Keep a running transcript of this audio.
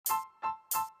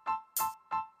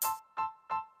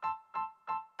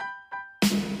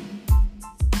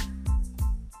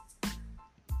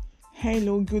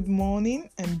Hello, good morning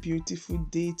and beautiful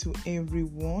day to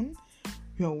everyone.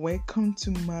 You are welcome to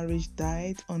Marriage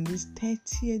Diet on this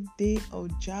 30th day of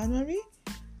January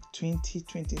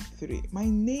 2023. My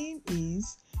name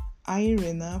is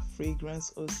Irena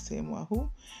Fragrance Osemwahu.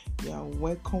 You are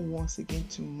welcome once again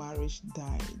to Marriage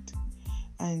Diet.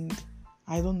 And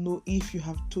I don't know if you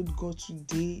have told God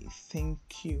today, thank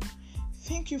you.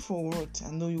 Thank you for what? I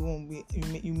know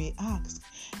you may ask,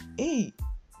 hey,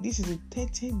 this is the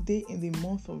 30th day in the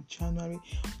month of January.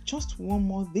 Just one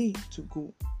more day to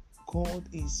go. God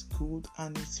is good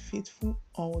and is faithful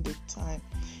all the time.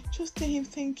 Just tell him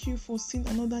thank you for seeing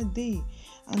another day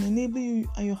and enable you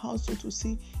and your household to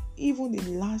see even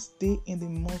the last day in the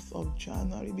month of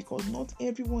January, because not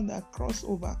everyone that cross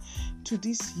over to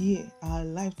this year are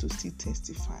alive to still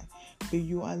testify, but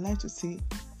you are alive to say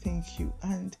thank you.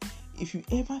 And if you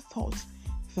ever thought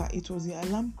that it was the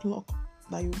alarm clock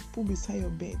that you put beside your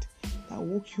bed that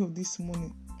woke you up this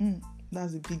morning,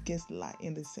 that's the biggest lie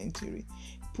in the century.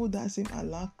 Put that same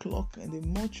alarm clock in the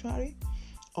mortuary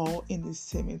or in the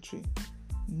cemetery,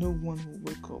 no one will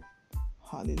wake up.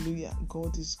 Hallelujah,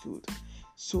 God is good.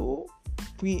 So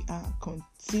we are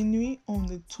continuing on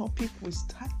the topic we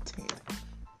started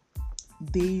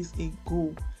days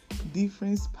ago,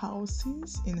 different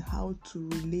spouses and how to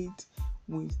relate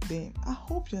with them. I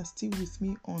hope you are still with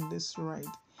me on this ride.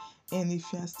 And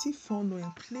if you are still following,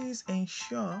 please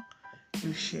ensure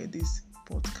you share this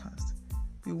podcast.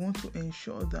 We want to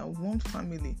ensure that one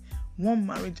family, one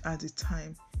marriage at a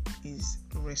time is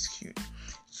rescued.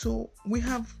 So we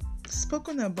have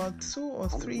spoken about 2 or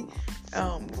 3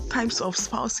 types of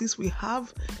spouses we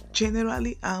have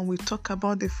generally, and we talk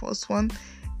about the first one,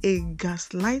 a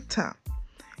gaslighter.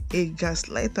 A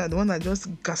gaslighter, the one that just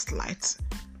gaslights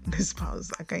the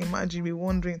spouse. I can imagine you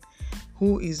wondering,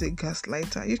 who is a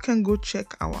gaslighter? You can go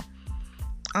check our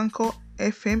Anchor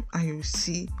FM and you'll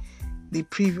see the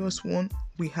previous one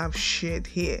we have shared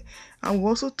here. And we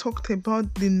also talked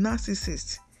about the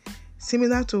narcissist,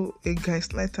 similar to a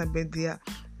gaslighter, but they are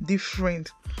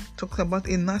different. Talked about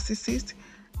a narcissist,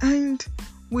 and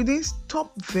we didn't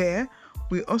stop there.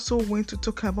 We also went to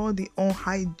talk about the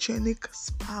unhygienic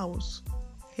spouse.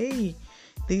 Hey,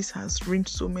 this has ruined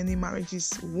so many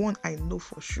marriages, one I know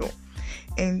for sure.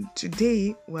 And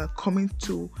today we're coming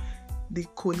to the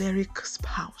choleric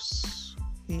spouse.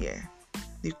 Yeah,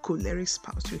 the choleric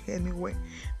spouse. You hear me well?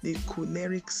 The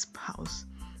choleric spouse.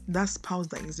 That spouse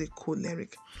that is a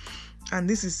choleric. And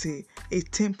this is a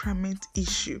temperament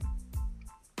issue.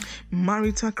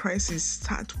 Marital crisis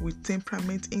start with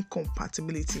temperament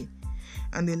incompatibility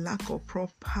and the lack of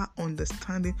proper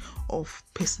understanding of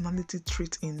personality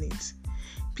traits in it.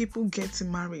 People get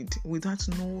married without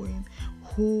knowing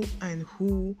who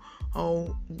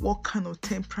or what kind of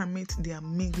temperament they are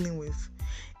mingling with.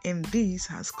 And this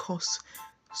has caused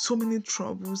so many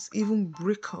troubles, even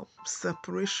breakup,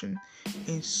 separation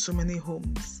in so many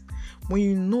homes. When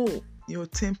you know your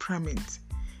temperament,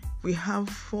 we have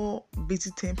 4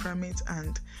 basic temperaments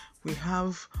and we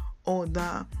have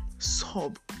other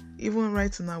sub. Even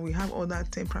right now, we have other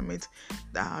temperaments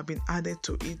that have been added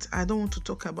to it. I don't want to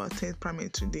talk about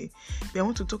temperament today, but I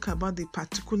want to talk about the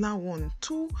particular one.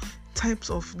 2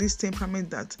 types of this temperament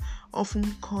that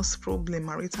often cause problem,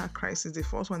 marital crisis. The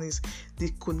first one is the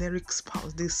choleric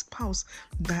spouse, the spouse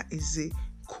that is a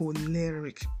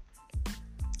choleric.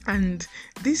 And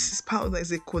this spouse that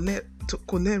is a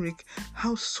choleric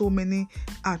has so many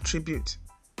attributes.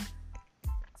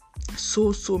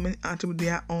 So many attributes. They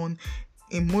are on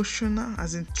emotional,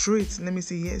 as in traits. Let me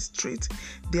say yes, traits.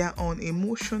 They are on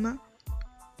emotional,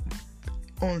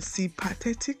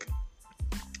 unsympathetic,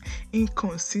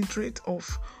 inconsiderate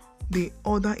of the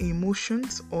other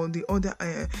emotions or the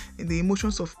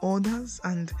emotions of others,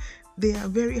 and they are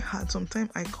very hard. Sometimes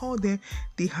I call them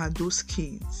the hardos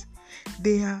kids.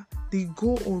 They are the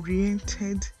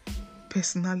goal-oriented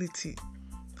personality.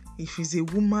 If it's a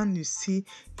woman, you see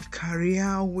a career,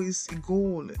 always a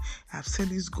goal. I've set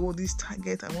this goal, this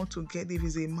target, I want to get. If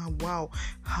it's a man, wow,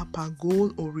 hyper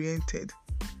goal-oriented.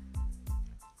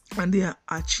 And they are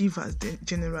achievers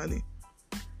generally.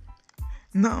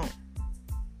 Now,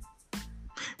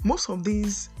 most of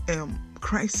these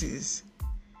crises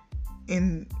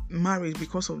in marriage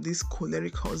because of these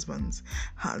choleric husbands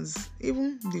has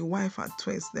even the wife at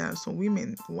first. There are some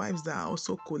wives that are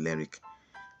also choleric,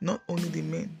 not only the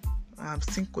men. I've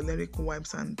seen choleric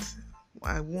wives and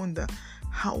I wonder,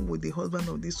 how would the husband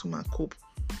of this woman cope?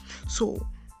 So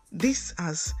this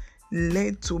has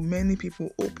led to many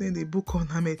people opening the book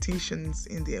of Lamentations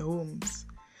in their homes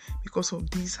because of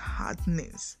this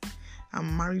hardness.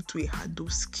 I'm married to a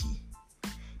Hadoski.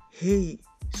 Hey,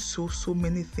 so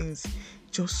many things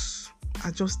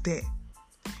are just there.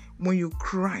 When you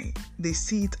cry, they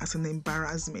see it as an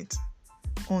embarrassment.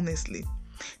 Honestly,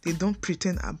 they don't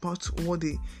pretend about what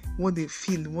they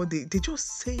feel, they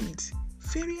just say it.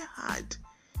 Very hard,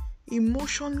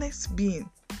 emotionless being.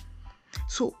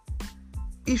 So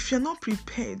if you're not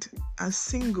prepared as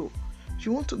single,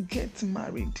 you want to get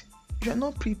married, you're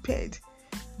not prepared,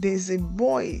 there's a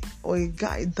boy or a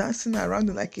guy dancing around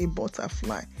you like a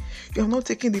butterfly, you have not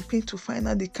taken the pain to find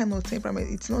out the kind of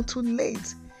temperament, it's not too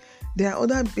late. There are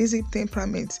other basic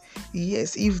temperaments.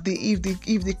 Yes, if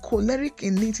the choleric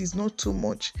in it is not too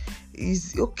much,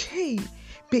 is okay.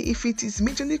 But if it is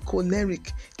majorly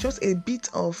choleric, just a bit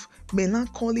of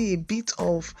melancholy, a bit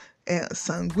of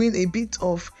sanguine, a bit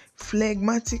of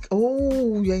phlegmatic,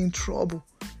 oh, you're in trouble.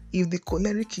 If the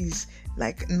choleric is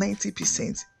like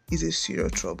 90%, is a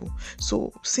serious trouble.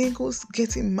 So singles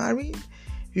getting married,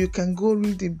 you can go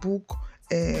read the book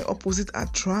Opposite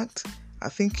Attract. I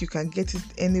think you can get it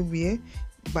anywhere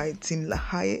by Tim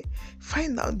LaHaye.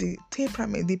 Find out the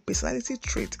temperament, the personality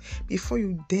trait before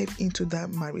you delve into that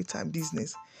marital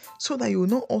business, so that you will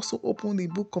not also open the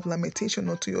book of lamentation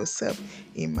unto yourself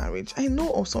in marriage. I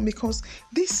know of some, because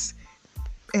this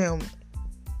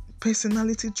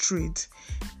personality trait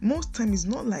most times is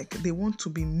not like they want to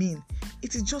be mean.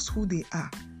 It is just who they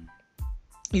are.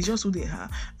 It's just who they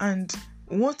are. And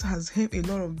what has helped a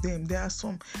lot of them, there are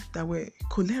some that were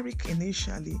choleric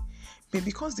initially, but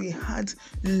because they had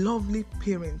lovely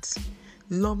parents,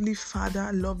 lovely father,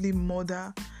 lovely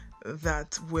mother,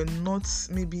 that were not,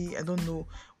 maybe, I don't know,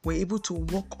 were able to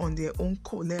work on their own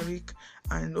choleric,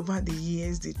 and over the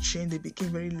years they changed, they became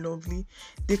very lovely.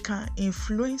 They can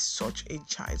influence such a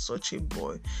child, such a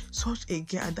boy, such a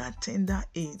girl at that tender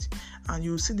age, and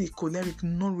you see the choleric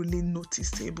not really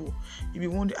noticeable. You'll be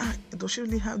wondering, does she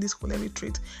really have this choleric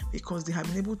trait? Because they have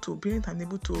been able to, parents have been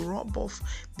able to rub off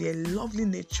their lovely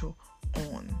nature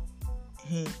on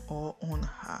him or on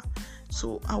her.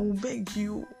 So I will beg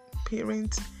you,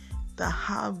 parents that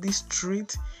have this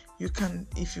trait, you can,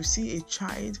 if you see a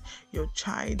child, your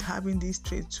child having this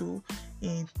trait too,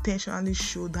 intentionally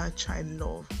show that child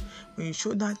love. When you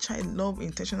show that child love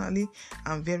intentionally,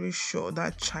 I'm very sure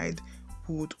that child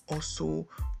would also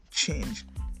change.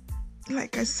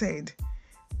 Like I said,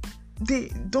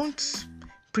 they don't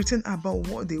pretend about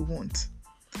what they want.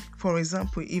 For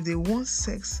example, if they want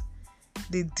sex,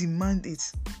 they demand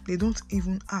it. They don't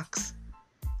even ask.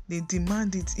 They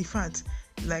demand it. In fact,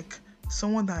 like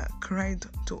someone that cried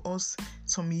to us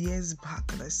some years back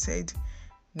that said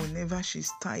whenever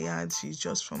she's tired, she's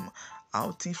just from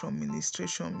outing, from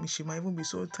ministration, she might even be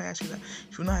so tired she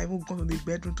will not even go to the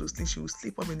bedroom to sleep. She will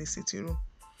sleep up in the sitting room.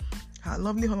 Her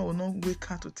lovely husband will not wake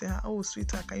her to tell her, oh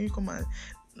sweetheart, can you come and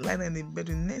lie down in the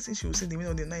bedroom? Next thing she will say in the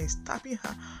middle of the night is tapping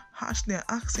her harshly and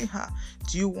asking her,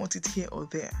 do you want it here or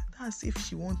there? That's if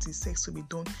she wants the sex to be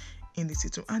done in the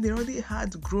city. And they already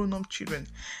had grown-up children.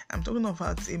 I'm talking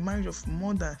about a marriage of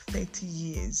more than 30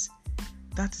 years.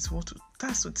 That's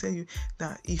to tell you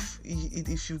that if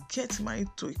you get married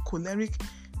to a choleric,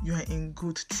 you are in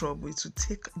good trouble. It will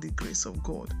take the grace of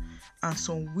God and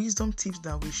some wisdom tips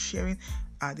that we're sharing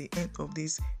at the end of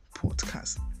this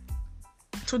podcast.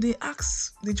 So they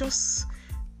just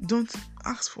don't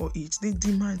ask for it, they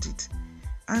demand it.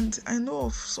 And I know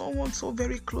of someone so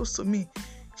very close to me.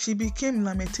 She became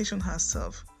lamentation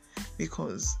herself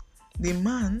because the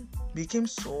man became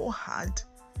so hard,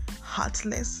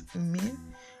 heartless, mean,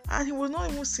 and he was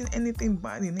not even seeing anything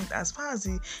bad in it. As far as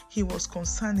he was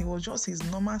concerned, he was just his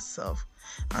normal self.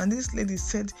 And this lady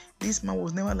said this man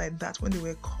was never like that when they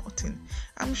were courting.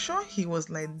 I'm sure he was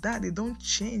like that. They don't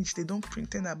change. They don't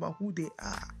pretend about who they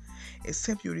are,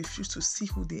 except you refuse to see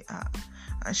who they are.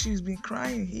 And she's been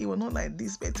crying. He was not like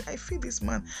this, but I feel this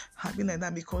man had been like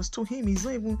that because to him, he's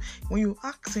not even, when you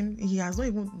ask him, he has not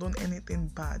even done anything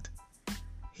bad.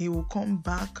 He will come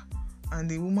back and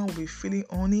the woman will be feeling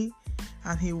horny,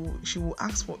 and she will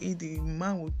ask for it. The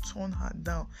man will turn her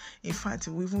down. In fact,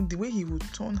 even the way he would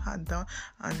turn her down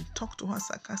and talk to her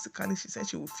sarcastically, she said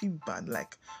she will feel bad,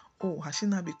 like, oh, has she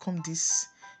now become this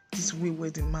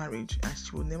wayward in marriage, and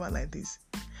she will never like this.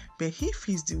 But if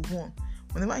he's the one,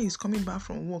 whenever he's coming back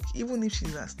from work, even if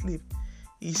she's asleep,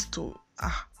 is to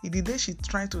the day she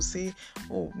tried to say,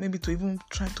 oh, maybe to even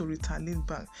try to retaliate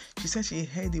back, she said she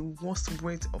heard the worst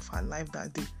words of her life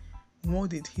that day.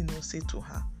 What did he not say to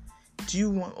her? Do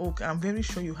you want, okay, I'm very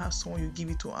sure you have someone you give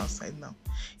it to outside now.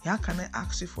 How can I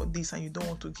ask you for this and you don't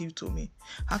want to give it to me?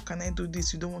 How can I do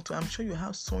this? You don't want to. I'm sure you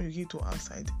have someone you give to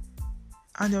outside.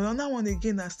 And there was another one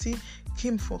again that still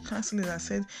came for counseling that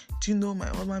said, do you know my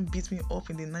husband beat me up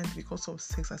in the night because of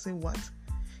sex? I said, what?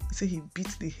 He said he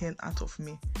beat the hell out of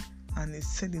me. And he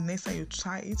said, the next time you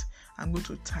try it, I'm going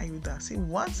to tie you down. Say,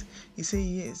 what? He said,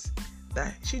 yes.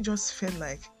 That she just felt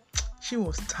like she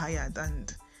was tired,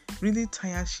 and really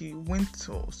tired. She went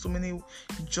to so many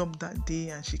jobs that day,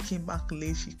 and she came back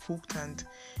late. She cooked, and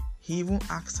he even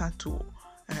asked her to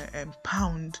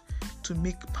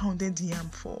make pounded yam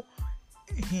for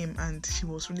him, and she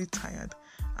was really tired.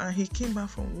 And he came back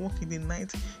from work in the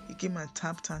night. He came and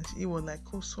tapped, and he was like,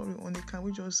 oh, sorry, honey, can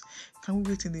we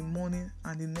wait in the morning?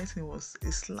 And the next thing was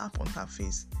a slap on her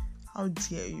face. How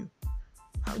dare you?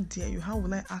 How dare you? How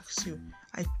will I ask you?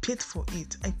 I paid for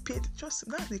it. That's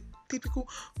the typical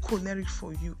choleric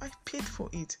for you. I paid for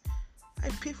it.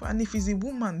 And if it's a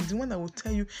woman, the one that will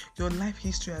tell you your life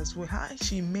history as well, how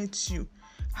she met you,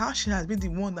 how she has been the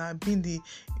one that has been the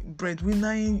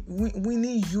breadwinner,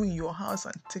 winning you in your house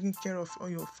and taking care of all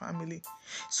your family.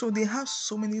 So they have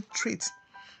so many traits,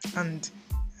 and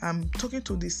I'm talking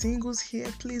to the singles here.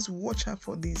 Please watch out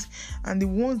for this. And the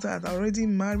ones that are already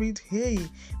married, hey,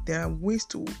 there are ways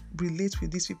to relate with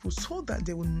these people so that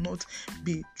they will not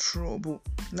be trouble.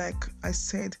 Like I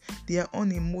said, they are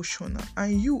unemotional,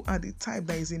 and you are the type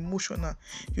that is emotional.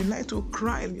 You like to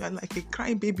cry. You are like a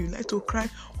cry baby. You like to cry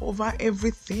over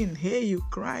everything. Hey, you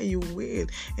cry, you wail.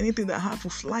 Anything that has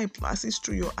to fly passes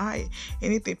through your eye.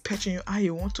 Anything touching your eye,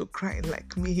 you want to cry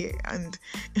like me here. And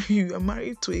you are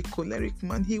married to a choleric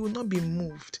man. He will not be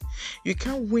moved. You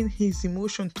can't win his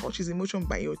emotion, touch his emotion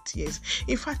by your tears.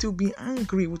 In fact, he'll be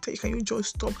angry. He'll tell you, can you just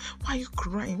stop? Why are you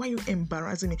crying? Why are you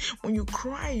embarrassing me? When you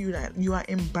cry, you are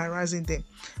embarrassing them.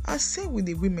 And same with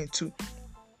the women too.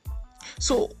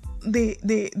 So they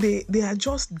are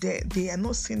just there. They are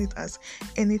not seeing it as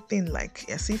anything like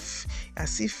as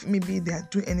if maybe they are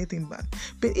doing anything bad.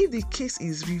 But if the case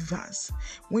is reverse,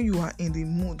 when you are in the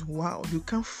mood, wow, you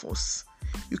can't force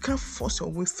your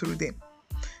way through them.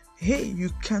 Hey, you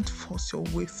can't force your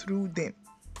way through them.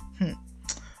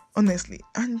 Honestly.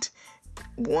 And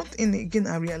one thing again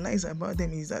I realize about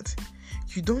them is that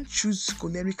you don't choose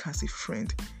choleric as a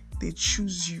friend. They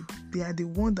choose you. They are the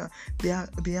one that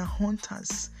they are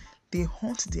hunters. They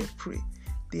hunt their prey.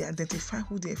 They identify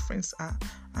who their friends are,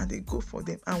 and they go for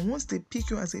them. And once they pick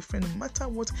you as a friend, no matter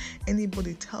what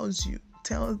anybody tell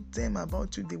them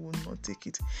about you, they will not take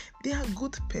it. They are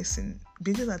good person,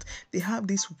 because that they have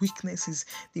these weaknesses.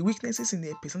 The weaknesses in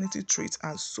their personality traits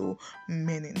are so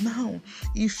many. Now,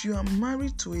 if you are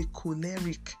married to a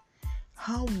choleric,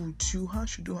 how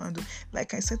should you handle?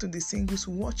 Like I said to the singles,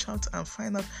 watch out and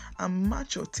find out and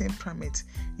match your temperament.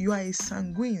 You are a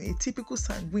sanguine, a typical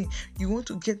sanguine. You want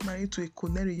to get married to a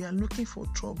choleric, you are looking for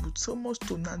trouble. So much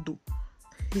tornado.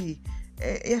 Hey,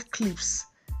 eclipse,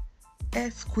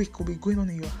 earthquake will be going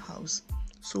on in your house.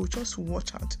 So just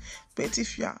watch out. But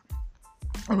if you are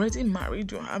already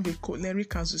married, you have a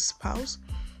choleric as a spouse,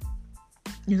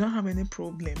 you don't have any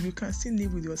problem. You can still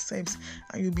live with yourselves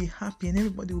and you'll be happy and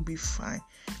everybody will be fine.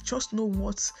 Just know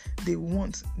what they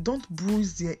want. Don't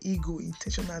bruise their ego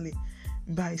intentionally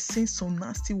by saying some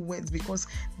nasty words because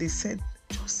they said,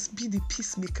 just be the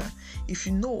peacemaker. If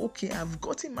you know, okay, I've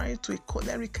gotten married to a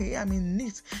choleric, I'm in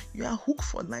it, you are hooked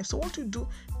for life. So what you do,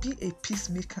 be a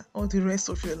peacemaker all the rest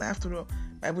of your life. After all,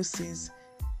 Bible says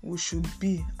we should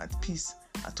be at peace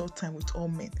at all time with all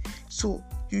men. So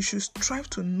you should strive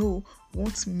to know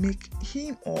what make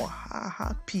him or her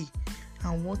happy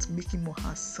and what make him or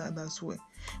her sad as well.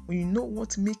 When you know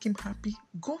what make him happy,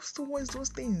 go towards those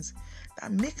things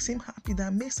that makes him happy,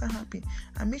 that makes her happy,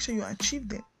 and make sure you achieve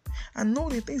them. And know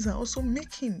the things that also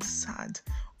make him sad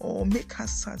or make her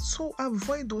sad. So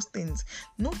avoid those things.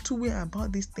 Not to worry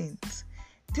about these things.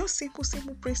 Just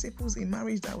simple principles in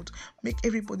marriage that would make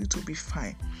everybody to be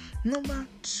fine. Number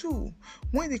 2,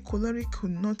 when the choleric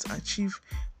could not achieve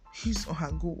his or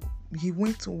her goal, he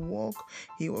went to work,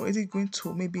 he already going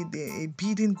to maybe a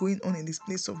bidding going on in this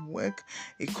place of work,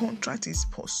 a contract is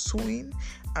pursuing,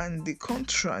 and the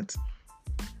contract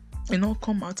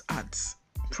come out at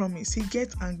promise. He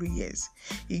gets angry, yes.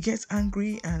 He gets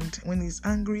angry, and when he's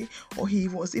angry, or he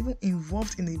was even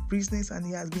involved in a business and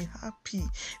he has been happy.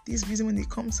 This business, when he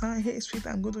comes out, hey sweet,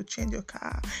 I'm going to change your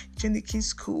car, change the kids'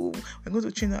 school, we're going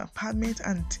to change the apartment,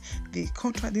 and the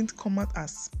contract didn't come out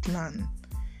as planned.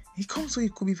 He comes, so he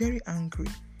could be very angry.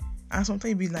 And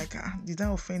sometimes you'll be like, did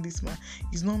I offend this man?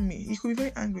 It's not me. He could be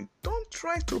very angry. Don't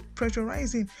try to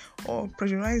pressurize him or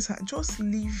pressurize her. Just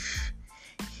leave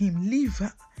him, leave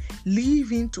her. Leave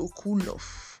him to cool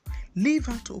off. Leave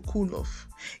her to cool off.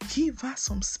 Give her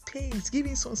some space. Give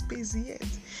him some space yet.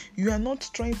 You are not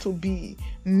trying to be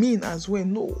mean as well.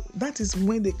 No, that is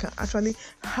when they can actually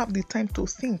have the time to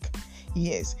think.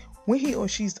 Yes, when he or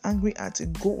she is angry at a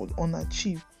goal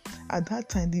unachieved, at that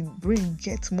time the brain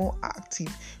gets more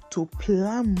active to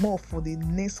plan more for the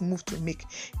next move to make.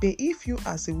 But if you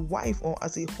as a wife or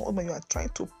as a husband, you are trying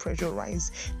to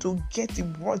pressurize to get the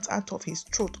words out of his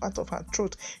throat, out of her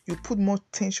throat, you put more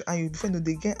tension, and you find that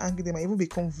they get angry, they might even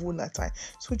become volatile.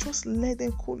 So just let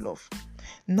them cool off.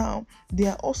 Now, they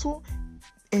are also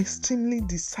extremely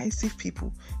decisive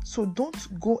people, so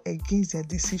don't go against their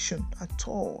decision at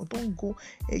all. Don't go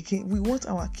against. We want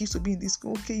our kids to be in this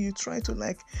school. Okay, you try to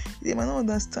they might not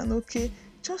understand. Okay,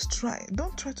 just try.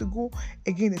 Don't try to go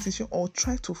against the decision or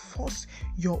try to force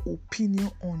your opinion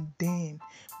on them.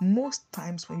 Most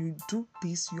times when you do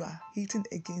this, you are hitting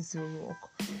against the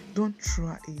rock. Don't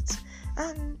try it.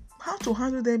 And how to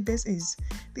handle them best is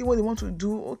what they want to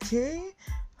do. Okay,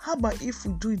 how about if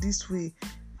we do it this way?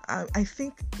 I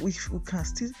think we can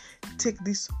still take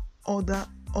this other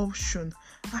option.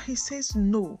 And he says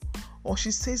no, or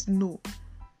she says no.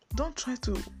 Don't try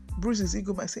to bruise his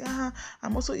ego by saying,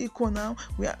 I'm also equal now.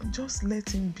 Just let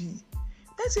him be.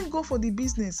 Let him go for the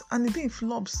business. And if it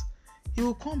flops, he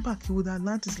will come back. He would have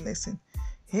learned his lesson.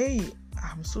 Hey,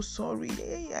 I'm so sorry.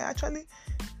 Hey, I actually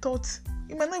thought,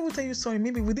 he might not even tell you sorry.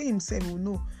 Maybe within himself, he will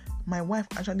know. My wife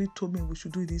actually told me we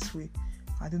should do it this way.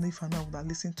 I don't know if I would have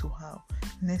listened to her.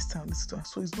 Next time, listen to her.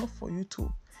 So it's not for you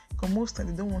to, because most times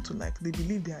they don't want to they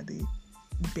believe they are the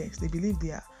best. They believe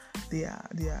they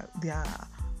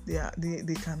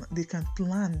can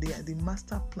plan. They are the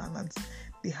master planners.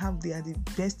 They are the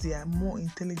best. They are more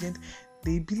intelligent.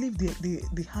 They believe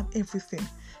they have everything.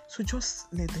 So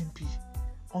just let them be.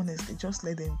 Honestly, just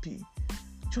let them be.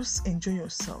 Just enjoy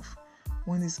yourself.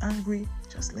 When he's angry,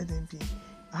 just let them be.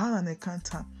 I had an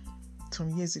encounter some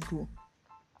years ago.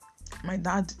 My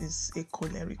dad is a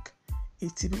choleric. In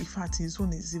fact, his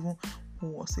own is even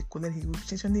was a choleric. He would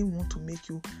intentionally want to make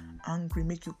you angry,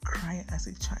 make you cry as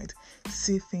a child,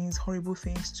 say things, horrible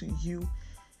things to you.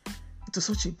 It was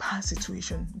such a bad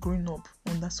situation growing up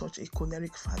under such a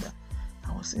choleric father.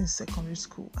 I was in secondary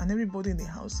school, and everybody in the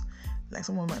house, like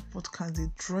some of my podcasts,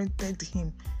 they dreaded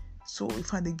him. So in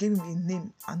fact, they gave him a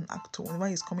name, an actor. Whenever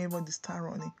he's coming, everybody star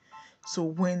on him. So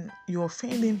when you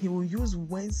offend him, he will use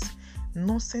words,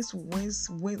 nonsense words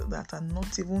that are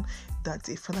not even that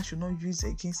a father should not use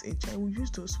against a child. He will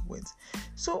use those words.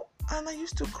 So, and I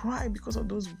used to cry because of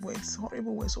those words,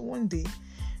 horrible words. So one day,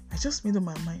 I just made up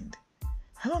my mind.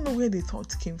 I don't know where the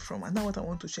thought came from, and that's what I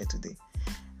want to share today.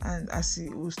 And as he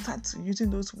will start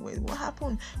using those words, what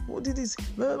happened? Who did this?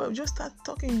 Blah, blah, blah. Just start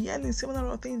talking, yelling,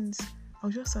 similar things. I'll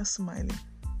just start smiling.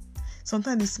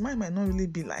 Sometimes the smile might not really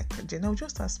be like Jen. I'll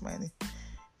just start smiling.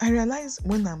 I realize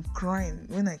when I'm crying,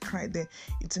 when I cry there,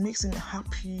 it makes him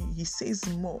happy. He says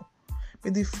more.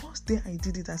 But the first day I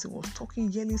did it, as he was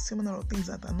talking, yelling similar things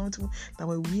that are not that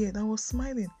were weird, I was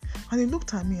smiling. And he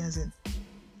looked at me as in,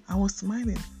 I was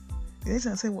smiling. The next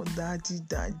thing I said was, Daddy,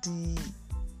 Daddy.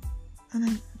 And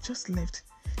I just left.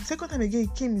 Second time again, he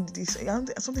came in this,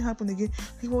 and something happened again.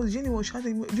 He was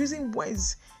shouting, using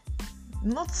words,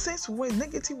 not sense words,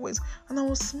 negative words, and I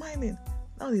was smiling.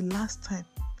 That was the last time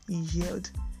he yelled.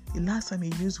 The last time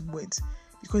he used words,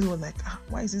 because he was like,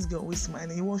 why is this girl always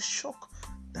smiling? He was shocked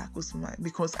that I could smile,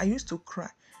 because I used to cry,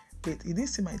 but he didn't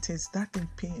see my tears. That in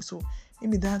pain. So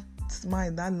maybe that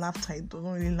smile, that laughter, I don't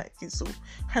really like it. So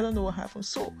I don't know what happened.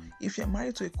 So if you're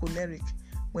married to a choleric,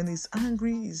 when he's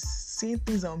angry, he's saying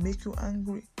things that will make you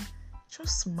angry,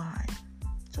 just smile.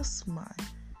 Just smile.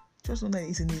 Just know that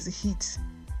he's in his heat.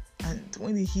 And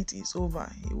when the heat is over,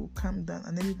 he will calm down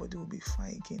and everybody will be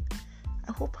fine again.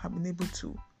 I hope I've been able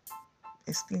to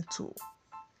explain to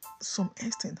some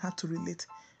extent how to relate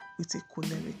with a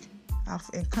choleric. I've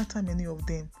encountered many of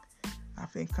them.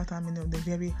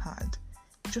 Very hard.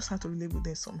 You just have to relate with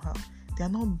them somehow. They are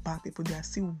not bad people. They are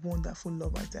still wonderful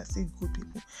lovers. They are still good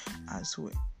people as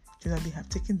well. Just that they have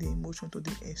taken the emotion to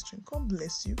the extreme. God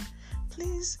bless you.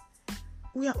 Please,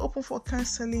 we are open for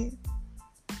counseling.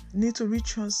 You need to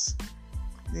reach us.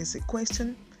 There's a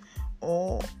question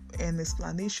or an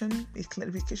explanation, a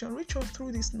clarification. Reach us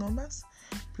through these numbers: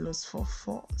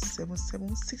 +44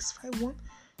 77 651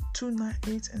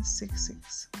 298 and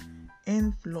 66,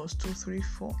 and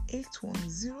 +234 81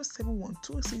 071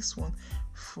 261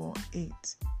 48.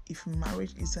 If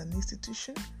marriage is an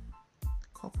institution,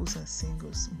 couples and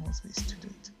singles must be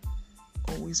students.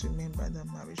 Always remember that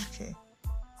marriage care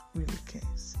really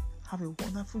cares. Have a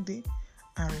wonderful day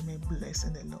and remain blessed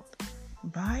in the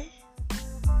Lord. Bye.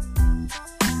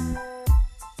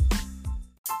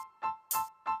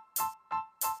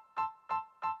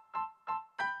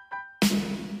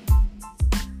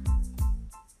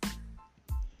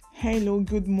 Hello,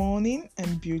 good morning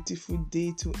and beautiful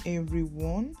day to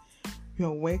everyone. You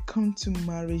are welcome to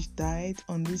Marriage Diet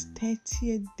on this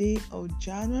 30th day of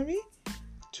January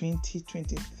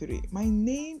 2023. My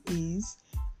name is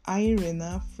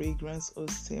Irena Fragrance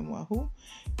Osemwahu.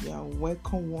 You are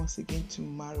welcome once again to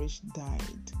Marriage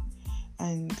Diet.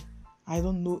 And I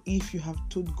don't know if you have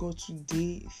told God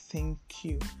today, thank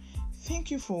you. Thank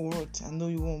you for what? I know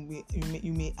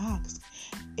you may ask,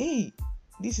 hey,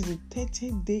 this is the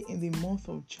 30th day in the month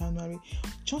of January.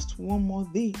 Just one more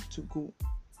day to go.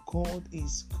 God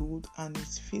is good and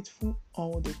is faithful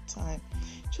all the time.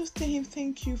 Just tell him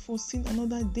thank you for seeing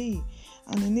another day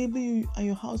and enable you and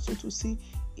your household to see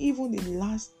even the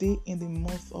last day in the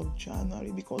month of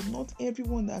January, because not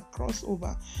everyone that cross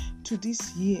over to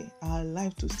this year are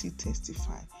alive to still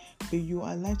testify, but you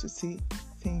are alive to say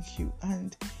thank you.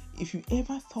 And if you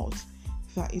ever thought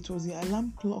that it was the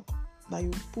alarm clock that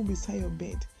you put beside your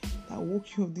bed that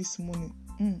woke you up this morning,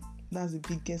 that's the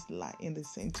biggest lie in the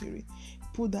century.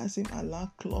 Put that same alarm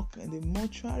clock in the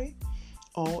mortuary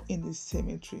or in the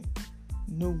cemetery.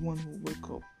 No one will wake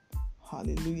up.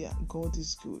 Hallelujah. God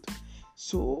is good.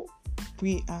 So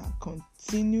we are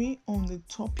continuing on the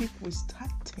topic we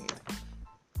started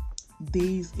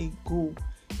days ago.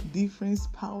 Different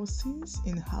spouses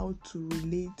and how to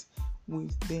relate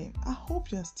with them. I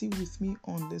hope you are still with me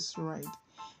on this ride.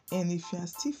 And if you are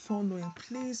still following,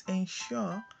 please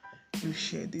ensure you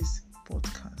share this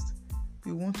podcast.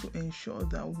 We want to ensure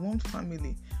that one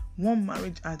family, one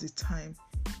marriage at a time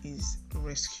is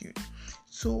rescued.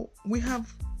 So we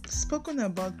have spoken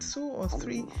about 2 or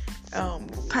 3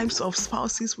 types of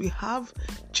spouses we have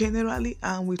generally,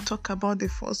 and we talk about the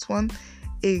first one,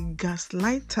 a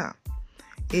gaslighter.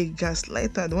 A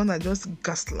gaslighter, the one that just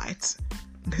gaslights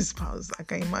the spouse. I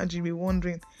can imagine you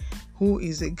wondering who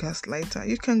is a gaslighter.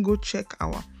 You can go check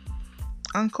our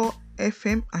Anchor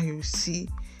FM and you'll see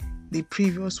the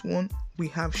previous one we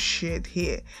have shared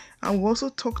here. And we also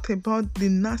talked about the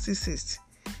narcissist,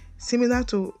 similar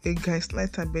to a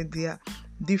gaslighter, but they are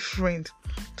different.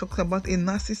 Talked about a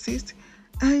narcissist,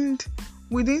 and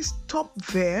we didn't stop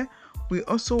there. We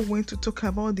also went to talk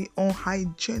about the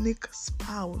unhygienic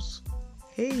spouse.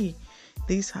 Hey,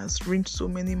 this has ruined so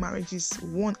many marriages,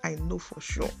 one I know for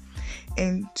sure.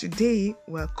 And today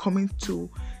we're coming to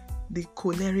the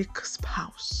choleric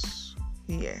spouse.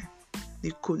 Yeah,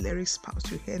 the choleric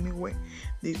spouse. You hear me well?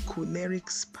 The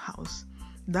choleric spouse.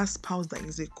 That spouse that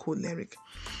is a choleric.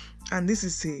 And this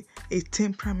is a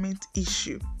temperament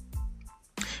issue.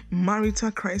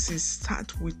 Marital crisis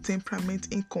start with temperament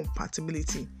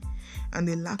incompatibility and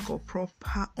the lack of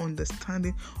proper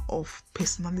understanding of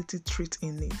personality traits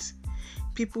in it.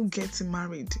 People get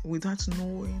married without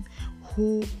knowing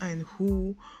who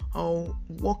or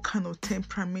what kind of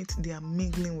temperament they are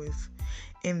mingling with.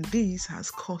 And this has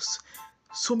caused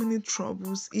so many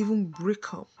troubles, even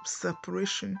breakup,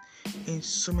 separation in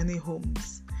so many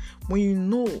homes. When you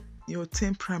know your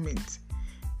temperament,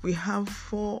 we have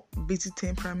 4 basic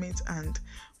temperaments and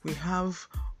we have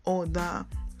other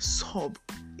sub.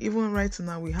 Even right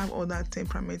now, we have other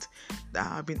temperaments that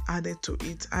have been added to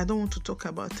it. I don't want to talk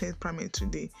about temperament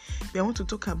today, but I want to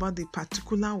talk about the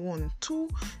particular one. 2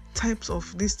 types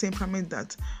of this temperament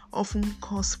that often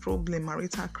cause problem,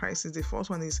 marital crisis. The first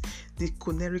one is the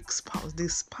choleric spouse, the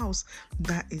spouse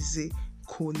that is a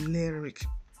choleric.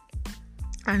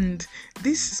 And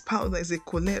this spouse that is a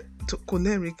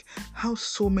choleric has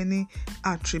so many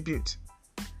attributes.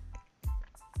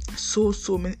 So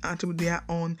many attributes. They are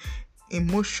on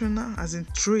emotional, as in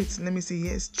traits. Let me see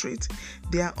here, traits.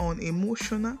 They are on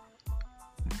emotional,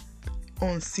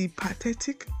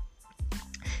 unsympathetic,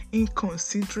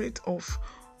 inconsiderate of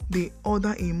the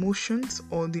other emotions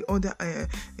or the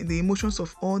emotions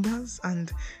of others,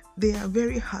 and they are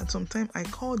very hard. Sometimes I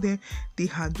call them the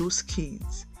hardos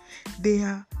kids. They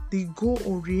are the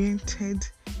goal-oriented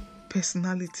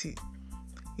personality.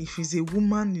 If it's a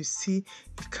woman, you see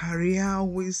a career,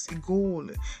 always a goal.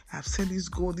 I've set this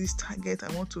goal, this target,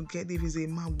 I want to get. If it's a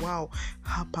man, wow,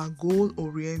 hyper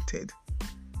goal-oriented.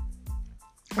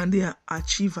 And they are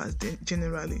achievers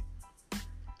generally.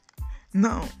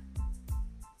 Now,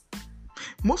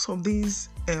 most of these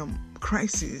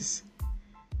crises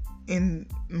in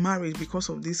marriage because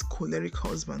of these choleric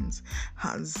husbands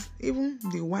has even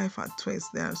the wife at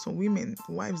first. There are some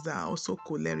wives that are also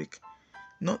choleric,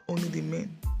 not only the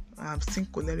men. I've seen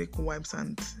choleric wives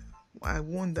and I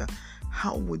wonder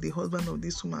how would the husband of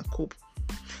this woman cope.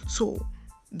 So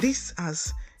this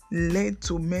has led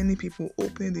to many people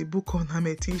opening the book of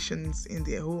Lamentations in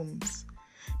their homes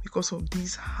because of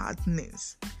this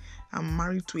hardness. I'm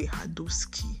married to a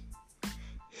Hadoski.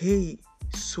 Hey,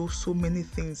 so many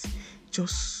things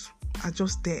are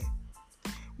just there.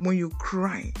 when you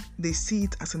cry, they see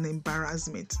it as an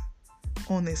embarrassment.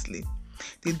 Honestly,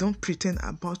 they don't pretend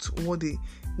about what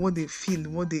they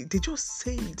feel, they just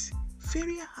say it.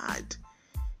 Very hard,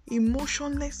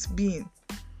 emotionless being.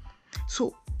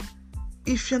 So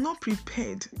if you're not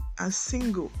prepared as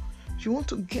single, you want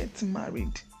to get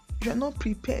married, you're not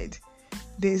prepared,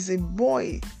 there's a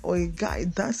boy or a guy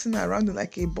dancing around you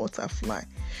like a butterfly,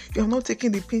 you're not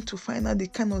taking the pain to find out the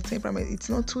kind of temperament, it's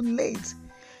not too late.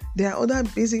 There are other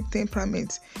basic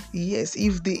temperaments. Yes,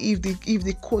 if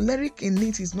the choleric in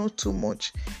it is not too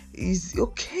much, is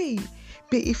okay.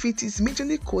 But if it is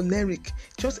majorly choleric,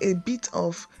 just a bit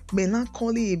of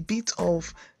melancholy, a bit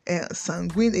of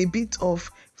sanguine, a bit of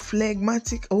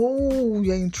phlegmatic, oh,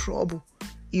 you're in trouble.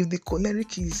 If the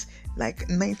choleric is like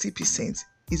 90%,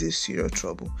 is a serious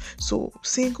trouble. So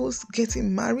singles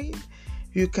getting married,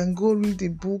 you can go read the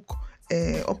book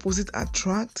Opposite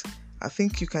Attract. I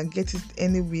think you can get it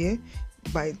anywhere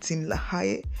by Tim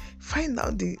LaHaye. Find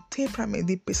out the temperament,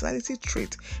 the personality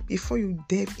trait before you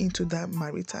delve into that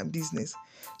marital business,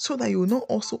 so that you will not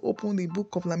also open the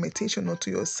book of lamentation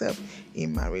unto yourself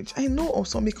in marriage. I know of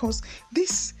some, because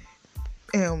this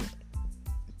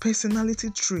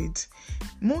personality trait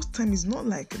most times is not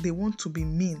like they want to be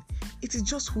mean. It is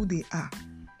just who they are.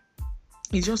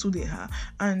 It's just who they are.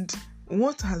 And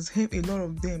what has helped a lot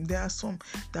of them, there are some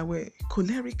that were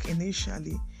choleric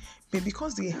initially, but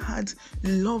because they had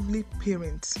lovely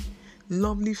parents,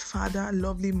 lovely father,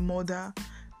 lovely mother,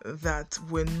 that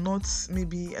were not,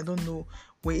 maybe, I don't know,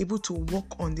 were able to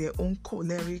work on their own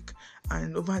choleric,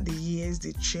 and over the years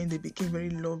they changed, they became very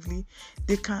lovely.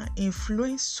 They can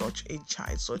influence such a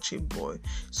child, such a boy,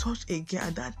 such a girl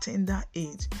at that tender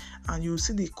age, and you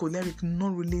see the choleric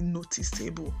not really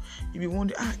noticeable. You'll be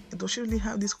wondering, does she really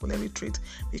have this choleric trait?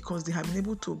 Because they have been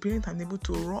able to, parents have been able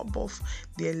to rub off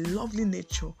their lovely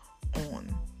nature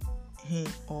on him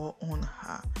or on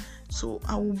her. So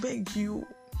I will beg you,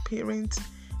 parents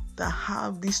that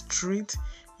have this trait,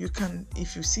 you can,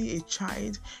 if you see a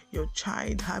child, your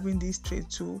child having this trait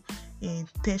too,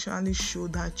 intentionally show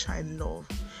that child love.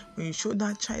 When you show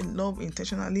that child love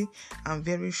intentionally, I'm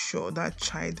very sure that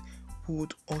child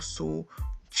would also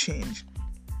change.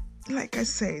 Like I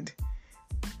said,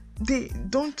 they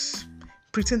don't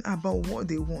pretend about what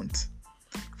they want.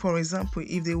 For example,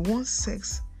 if they want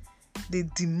sex, they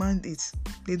demand it.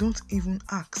 They don't even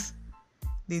ask.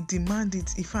 They demand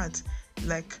it. In fact,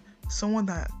 like someone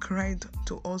that cried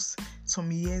to us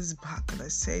some years back that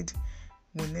said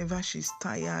whenever she's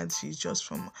tired, she's just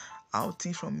from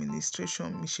outing from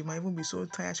ministration, she might even be so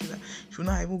tired she will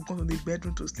not even go to the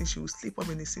bedroom to sleep. She will sleep up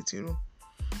in the sitting room.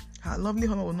 Her lovely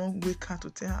husband will not wake her to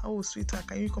tell her, oh sweetheart,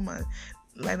 can you come and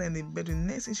lie down in the bedroom?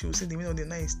 Next thing she will say in the middle of the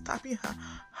night is tapping her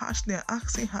harshly and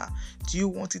asking her, do you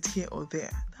want it here or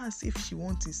there? That's if she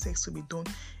wants the sex to be done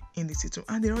in the city.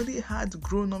 And they already had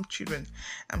grown-up children.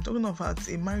 I'm talking about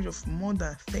a marriage of more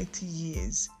than 30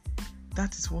 years.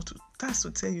 That's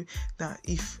to tell you that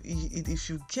if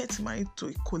you get married to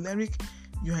a choleric,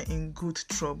 you are in good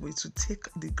trouble. It will take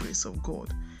the grace of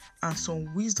God and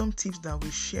some wisdom tips that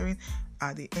we're sharing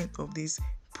at the end of this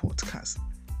podcast.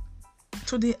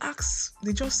 So they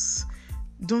just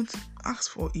don't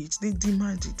ask for it, they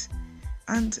demand it.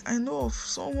 And I know of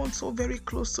someone so very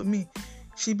close to me.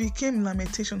 She became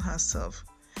lamentation herself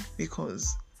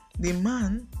because the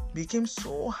man became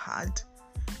so hard,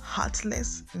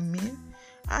 heartless, mean,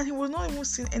 and he was not even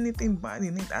seeing anything bad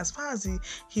in it. As far as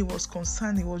he was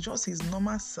concerned, he was just his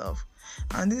normal self.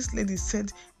 And this lady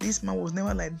said this man was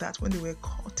never like that when they were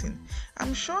courting.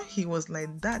 I'm sure he was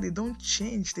like that. They don't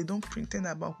change. They don't pretend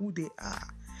about who they are,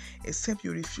 except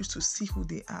you refuse to see who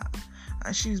they are.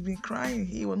 And she's been crying.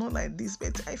 He was not like this,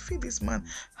 but I feel this man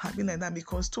had been like that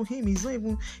because to him, he's not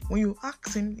even, when you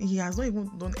ask him, he has not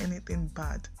even done anything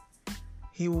bad.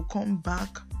 He will come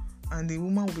back and the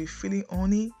woman will be feeling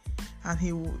horny, and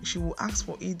she will ask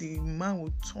for it. The man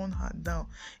will turn her down.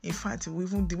 In fact,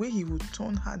 even the way he would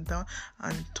turn her down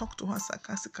and talk to her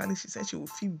sarcastically, she said she will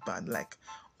feel bad, like,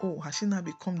 oh, has she now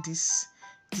become this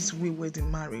wayward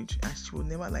in marriage, and she will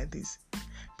never like this.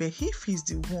 But if he's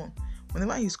the one,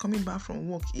 whenever he's coming back from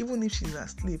work, even if she's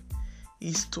asleep,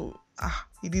 is to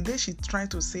the day she tried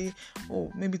to say,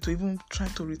 oh, maybe to even try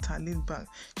to retaliate back,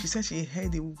 she said she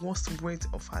heard the worst words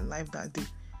of her life that day.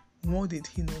 What did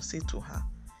he not say to her?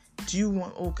 Do you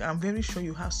want, okay, I'm very sure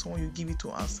you have someone you give it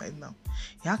to outside now.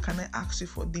 How can I ask you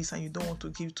for this and you don't want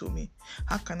to give it to me?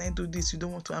 How can I do this? You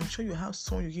don't want to. I'm sure you have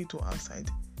someone you give to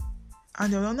outside.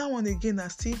 And the other one again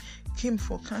that still came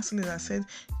for counseling that said,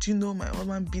 do you know my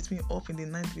husband beat me up in the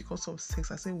night because of sex?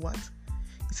 I said, what?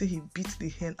 He said he beat the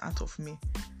hell out of me.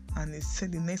 And he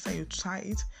said, the next time you try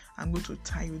it, I'm going to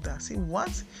tie you down. I say,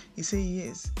 what? He said,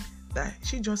 yes. That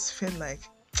she just felt like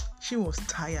she was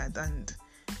tired, and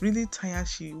really tired.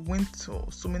 She went to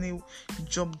so many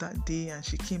jobs that day, and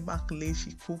she came back late.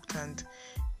 She cooked, and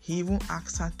he even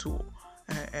asked her to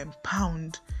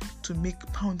make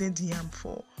pounded yam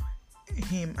for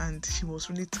him, and she was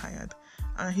really tired.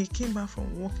 And he came back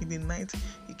from work in the night.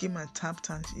 He came and tapped,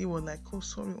 and he was like, oh,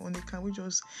 sorry, honey, can we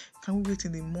wait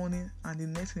in the morning? And the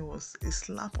next thing was a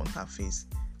slap on her face.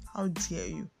 How dare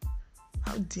you?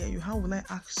 How dare you? How will I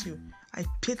ask you? I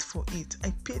paid for it.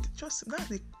 That's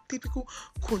the typical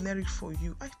choleric for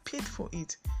you. I paid for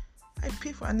it.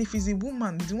 And if it's a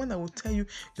woman, the one that will tell you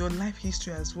your life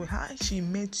history as well, how she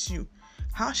met you,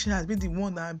 how she has been the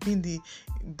one that has been the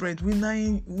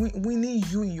breadwinner, winning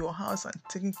you in your house and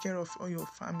taking care of all your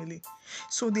family.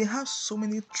 So they have so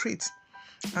many traits,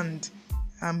 and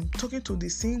I'm talking to the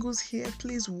singles here.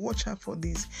 Please watch out for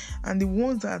this. And the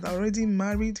ones that are already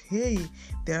married, hey,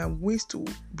 there are ways to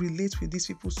relate with these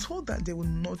people so that they will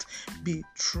not be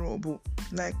trouble.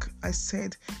 Like I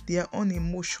said, they are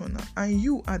unemotional, and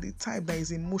you are the type that is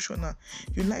emotional.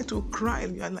 You like to cry.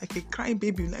 You are like a cry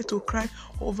baby. You like to cry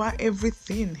over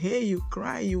everything. Hey, you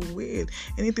cry, you wail.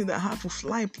 Anything that has to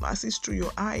fly passes through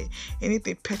your eye.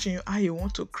 Anything patching your eye, you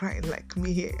want to cry like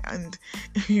me here. And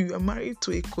you are married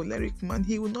to a choleric man.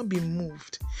 He will not be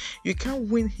moved. You can't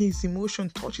win his emotion,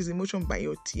 touch his emotion by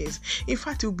your tears. In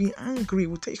fact, he'll be angry.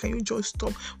 Will tell you, can you just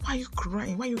stop? Why are you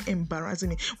crying? Why are you embarrassing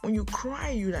me? When you cry,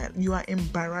 you are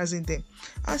embarrassing them.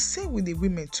 And same with the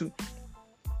women too.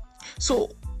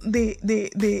 So they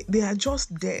are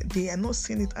just there. They are not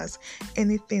seeing it as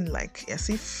anything like as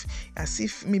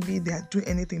if maybe they are doing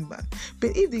anything bad.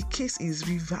 But if the case is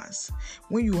reverse,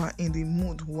 when you are in the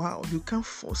mood, wow, you can't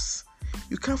force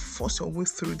your way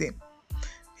through them.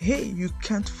 Hey, you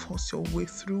can't force your way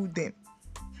through them.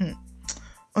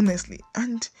 Honestly.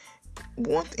 And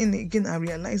one thing again I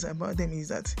realize about them is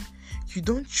that you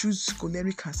don't choose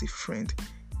choleric as a friend.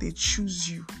 They choose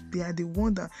you. They are the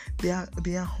one that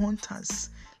they are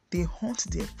hunters. They hunt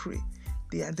their prey.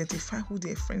 They identify who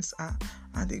their friends are,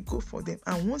 and they go for them.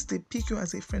 And once they pick you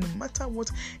as a friend, no matter what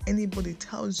anybody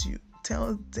tell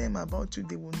them about you,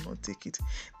 they will not take it.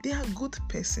 They are a good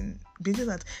person, because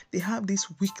that they have these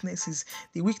weaknesses.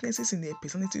 The weaknesses in their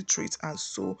personality traits are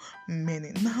so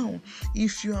many. Now,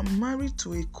 if you are married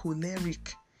to a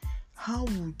choleric, how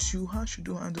should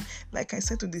you handle? Like I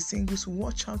said to the singles,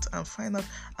 watch out and find out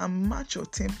and match your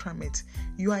temperament.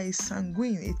 You are a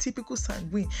sanguine, a typical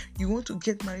sanguine. You want to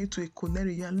get married to a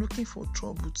choleric, you are looking for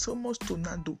trouble. So much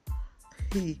tornado,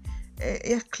 hey,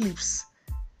 eclipse,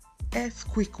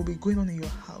 earthquake will be going on in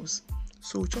your house.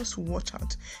 So just watch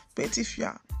out. But if you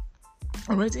are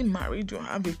already married, you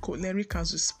have a choleric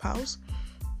as a spouse,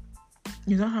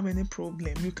 you don't have any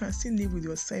problem. You can still live with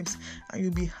yourselves and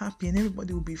you'll be happy and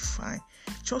everybody will be fine.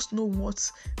 Just know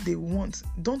what they want.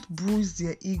 Don't bruise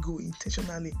their ego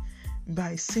intentionally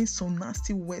by saying some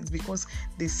nasty words because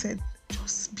they said,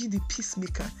 just be the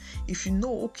peacemaker. If you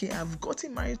know, okay, I've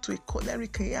gotten married to a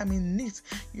choleric, I'm in it,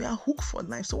 you are hooked for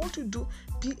life. So what you do,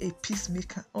 be a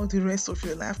peacemaker all the rest of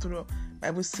your life. After all,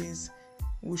 Bible says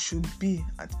we should be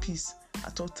at peace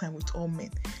at all time with all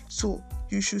men. So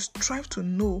you should strive to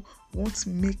know what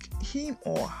make him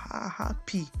or her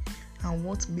happy and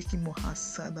what make him or her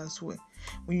sad as well.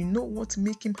 When you know what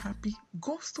make him happy,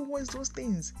 go towards those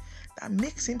things that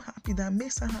makes him happy, that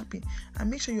makes her happy, and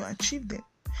make sure you achieve them.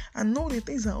 And know the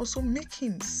things that also make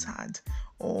him sad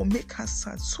or make her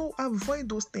sad. So avoid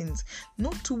those things.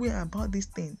 Not to worry about these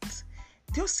things.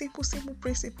 Just simple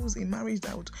principles in marriage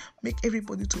that would make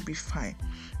everybody to be fine.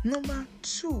 Number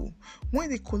 2, when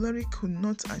the choleric could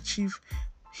not achieve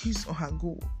his or her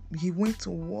goal, he went to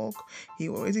work, he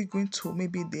already going to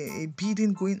maybe a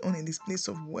bidding going on in this place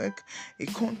of work, a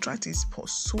contract is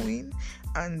pursuing,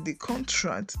 and the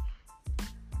contract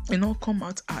come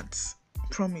out at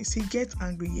promise. He gets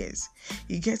angry, yes.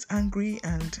 He gets angry,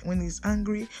 and when he's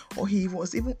angry, or he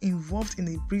was even involved in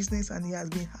a business and he has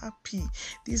been happy.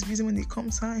 This business, when he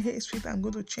comes out, hey sweet, I'm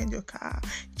going to change your car,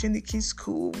 change the kids'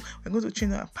 school, we're going to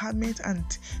change the apartment, and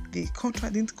the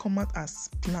contract didn't come out as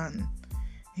planned.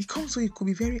 He comes, so he could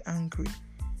be very angry.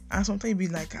 And sometimes you'll be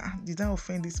like, did I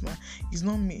offend this man? It's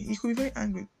not me. He could be very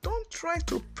angry. Don't try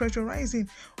to pressurize him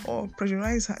or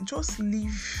pressurize her. Just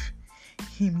leave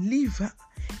him, leave her.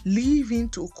 Leave him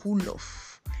to cool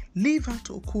off. Leave her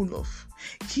to cool off.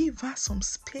 Give her some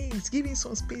space. Give him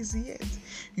some space yet.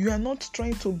 You are not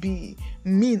trying to be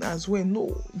mean as well.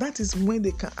 No, that is when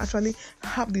they can actually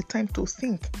have the time to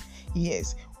think.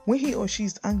 Yes, when he or she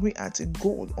is angry at a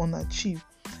goal unachieved,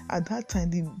 at that time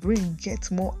the brain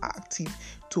gets more active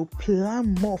to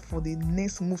plan more for the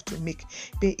next move to make.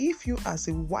 But if you as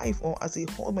a wife or as a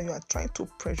husband, you are trying to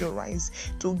pressurize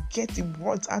to get the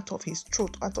words out of his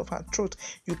throat, out of her throat,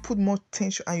 you put more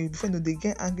tension, and you find that they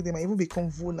get angry, they might even become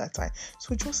volatile.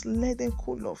 So just let them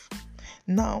cool off.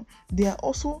 Now, they are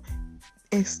also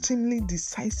extremely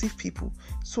decisive people,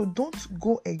 so don't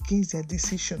go against their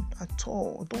decision at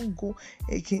all. Don't go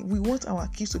against. We want our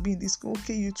kids to be in this school.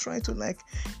 Okay, you try to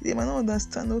they might not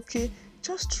understand. Okay,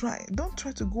 just try. Don't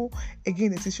try to go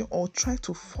against the decision or try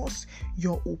to force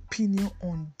your opinion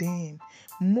on them.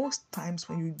 Most times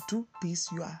when you do this,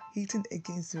 you are hitting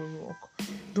against the rock.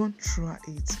 Don't try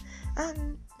it.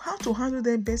 And how to handle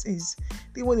them best is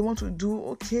what they want to do.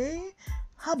 Okay,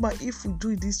 how about if we do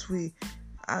it this way?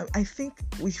 I think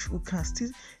we can still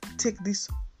take this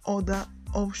other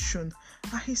option.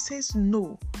 And he says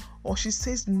no, or she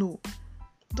says no.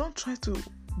 Don't try to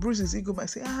bruise his ego by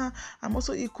saying, I'm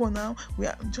also equal now.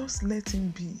 Just let him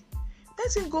be.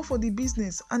 Let him go for the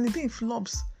business. And if it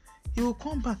flops, he will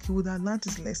come back. He would have learned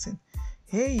his lesson.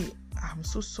 Hey, I'm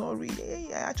so sorry. Hey,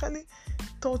 I actually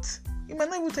thought, he might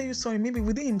not even tell you sorry. Maybe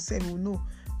within himself, he will know.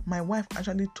 My wife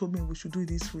actually told me we should do it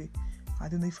this way. I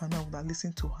don't know if I know that.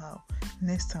 Listen to her.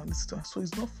 Next time, listen to her. So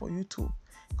it's not for you to,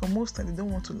 because most times they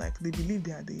don't want to they believe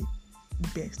they are the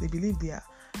best. They believe they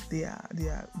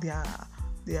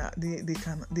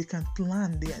can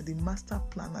plan. They are the master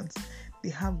planners.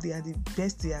 They are the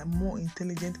best. They are more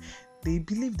intelligent. They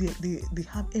believe they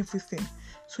have everything.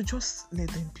 So just let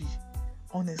them be.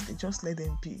 Honestly, just let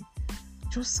them be.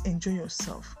 Just enjoy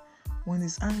yourself. When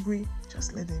he's angry,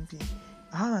 just let them be.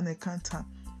 I had an encounter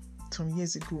some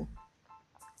years ago.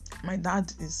 My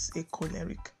dad is a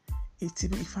choleric. In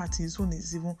fact, his own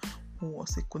is even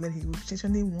was a choleric. He would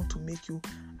intentionally want to make you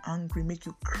angry, make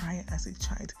you cry as a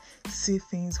child, say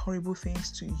things, horrible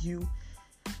things to you.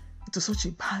 It was such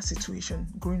a bad situation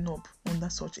growing up under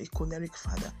such a choleric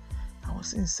father. I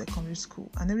was in secondary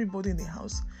school, and everybody in the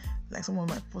house, like some of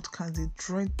my podcasts, they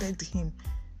dreaded him.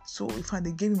 So in fact,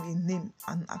 they gave him a name,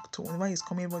 an actor. Whenever he's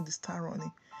coming, everybody start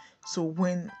running. So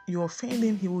when you offend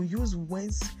him, he will use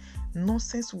words,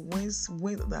 nonsense words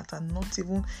that are not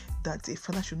even that a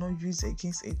father should not use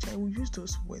against a child. He will use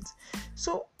those words.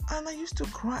 So, and I used to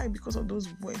cry because of those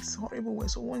words, horrible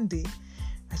words. So one day,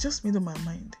 I just made up my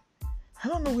mind. I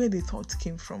don't know where the thought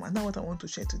came from, and that's what I want to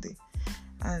share today.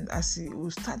 And as he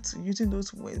will start using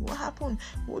those words, what happened?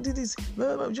 Who did this?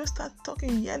 Blah, blah, blah. Just start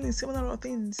talking, yelling, similar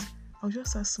things. I'll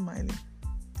just start smiling.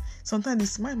 Sometimes the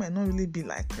smile might not really be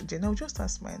like Jen. I'll just start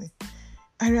smiling.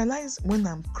 I realize when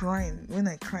I'm crying, when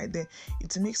I cry there,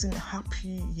 it makes him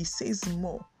happy. He says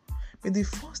more. But the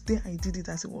first day I did it,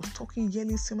 as he was talking,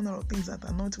 yelling similar things that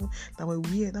are not that were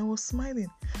weird, I was smiling.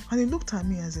 And he looked at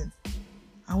me as in,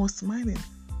 I was smiling.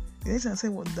 The next thing I said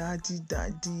was, "Daddy,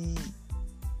 daddy."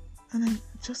 And I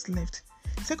just left.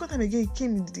 Second time again, he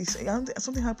came in this, and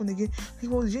something happened again. He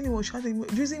was shouting,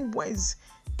 using words,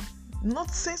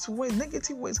 nonsense words,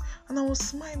 negative words, and I was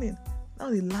smiling. That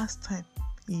was the last time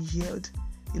he yelled,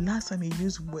 the last time he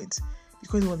used words,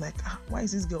 because he was like, why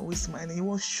is this girl always smiling? He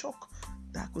was shocked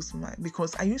that I could smile,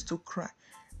 because I used to cry,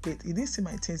 but he didn't see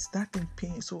my tears. That thing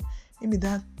pain. So maybe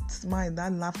that smile,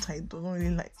 that laughter, I don't really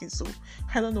like it. So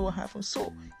I don't know what happened.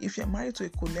 So if you're married to a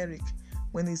choleric,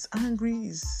 when he's angry,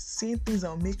 he's saying things that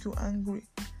will make you angry,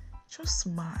 just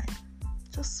smile.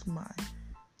 Just smile.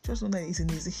 Just know that he's in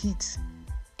his heat.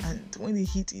 And when the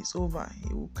heat is over,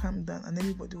 he will calm down and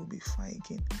everybody will be fine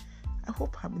again. I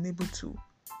hope I've been able to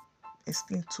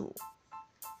explain to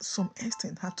some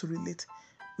extent how to relate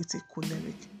with a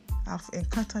choleric. I've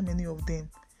encountered many of them.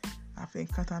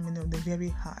 Very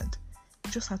hard.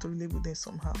 You just have to relate with them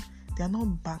somehow. They are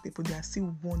not bad people. They are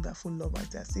still wonderful lovers.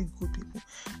 They are still good people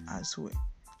as well.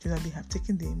 Just that they have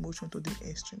taken the emotion to the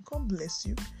extreme. God bless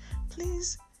you.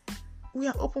 Please, we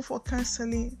are open for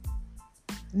counseling.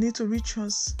 You need to reach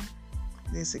us.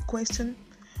 There's a question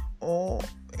or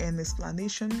an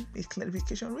explanation, a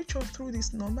clarification. Reach us through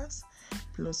these numbers: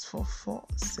 +44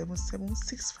 77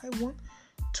 651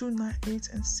 298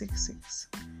 and 66,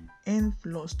 and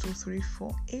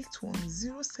 +234 81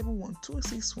 071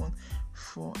 261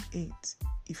 48.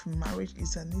 If marriage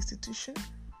is an institution,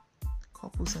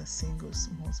 couples and singles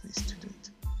must be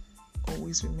students.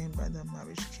 Always remember that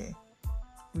marriage care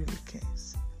really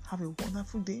cares. Have a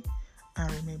wonderful day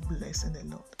and remain blessed in the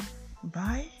Lord.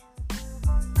 Bye.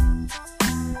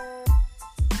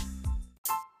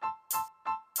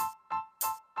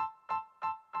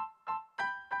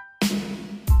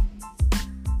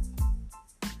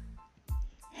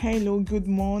 Hello, good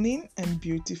morning and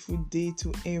beautiful day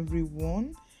to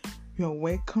everyone. You're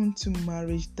welcome to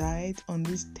Marriage Diet on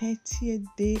this 30th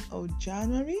day of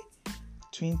January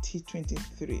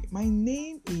 2023. My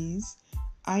name is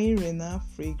Irena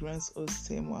Fragrance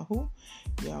Osemwahu.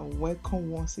 You are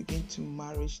welcome once again to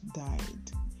Marriage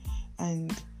Diet.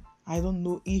 And I don't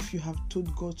know if you have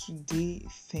told God today,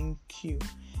 thank you.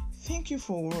 Thank you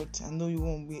for what? I know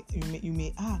you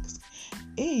may ask,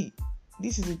 hey,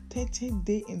 this is the 30th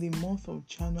day in the month of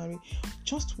January.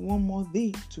 Just one more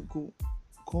day to go.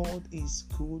 God is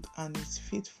good and is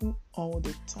faithful all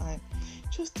the time.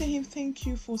 Just tell him thank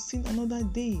you for seeing another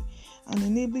day and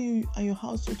enable you and your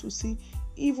household to see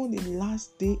even the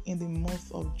last day in the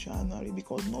month of January,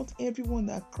 because not everyone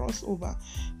that cross over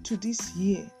to this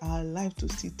year are alive to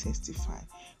still testify,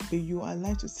 but you are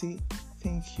alive to say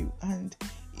thank you. And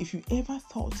if you ever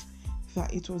thought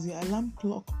that it was the alarm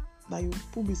clock that you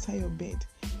put beside your bed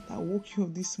that woke you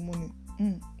up this morning,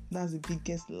 that's the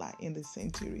biggest lie in the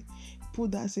century.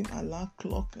 Put that same alarm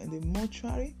clock in the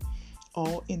mortuary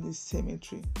or in the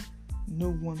cemetery.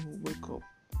 No one will wake up.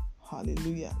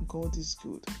 Hallelujah. God is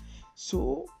good.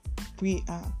 So we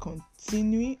are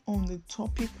continuing on the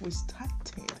topic we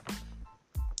started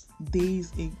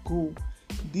days ago.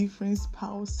 Different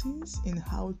spouses and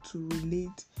how to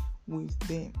relate with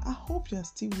them. I hope you are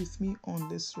still with me on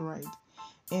this ride.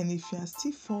 And if you are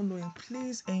still following,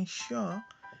 please ensure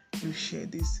you share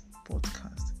this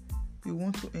podcast. We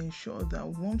want to ensure that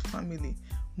one family,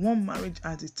 one marriage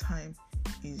at a time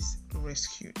is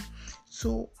rescued.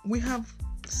 So we have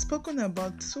spoken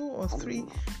about 2 or 3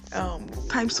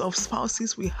 types of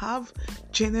spouses we have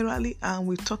generally, and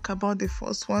we talk about the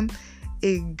first one,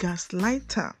 a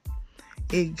gaslighter.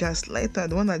 A gaslighter,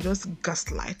 the one that just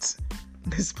gaslights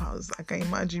the spouse. I can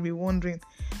imagine you wondering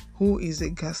who is a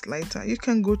gaslighter. You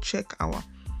can go check our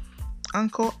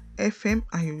Anchor FM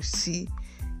and you'll see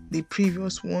the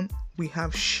previous one we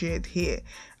have shared here.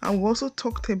 And we also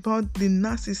talked about the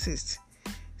narcissist,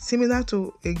 similar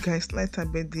to a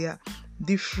gaslighter, but they are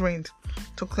different.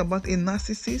 Talked about a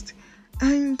narcissist,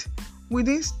 and we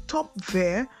didn't stop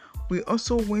there. We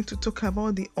also went to talk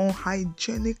about the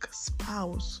unhygienic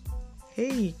spouse.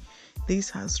 Hey, this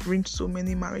has ruined so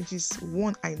many marriages.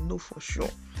 One I know for sure.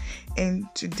 And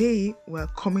today we're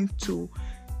coming to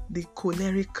the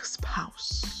choleric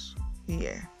spouse.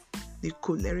 Yeah. The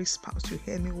choleric spouse. You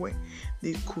hear me well?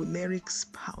 The choleric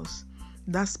spouse.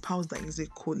 That spouse that is a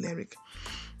choleric.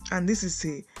 And this is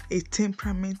a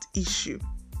temperament issue.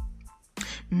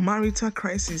 Marital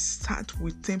crisis start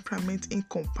with temperament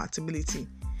incompatibility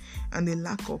and the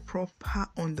lack of proper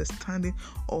understanding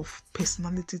of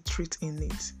personality traits in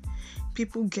it.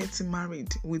 People get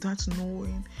married without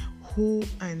knowing who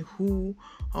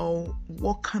or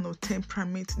what kind of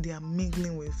temperament they are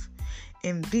mingling with.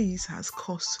 And this has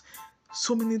caused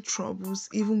so many troubles,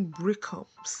 even breakup,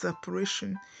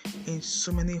 separation in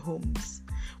so many homes.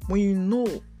 When you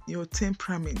know your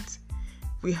temperament,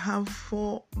 we have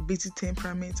 4 basic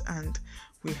temperaments and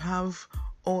we have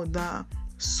other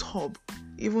sub.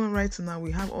 Even right now,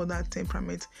 we have other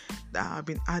temperaments that have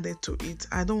been added to it.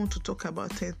 I don't want to talk about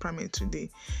temperament today,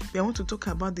 but I want to talk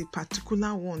about the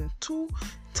particular one. 2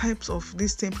 types of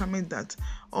this temperament that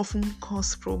often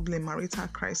cause problem, marital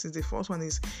crisis. The first one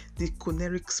is the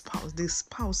choleric spouse, the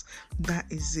spouse that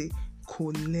is a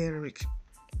choleric.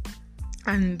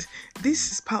 And this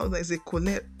spouse that is a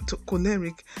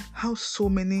choleric has so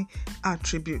many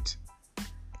attributes.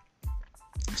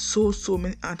 So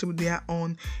many attributes. They are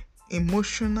on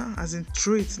emotional, as in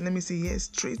traits. Let me see here,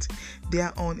 traits. They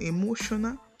are on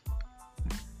emotional,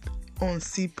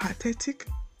 unsympathetic,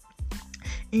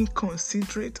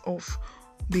 inconsiderate of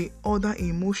the other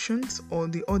emotions or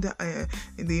the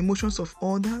emotions of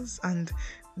others, and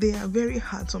they are very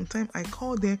hard. Sometimes I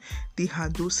call them the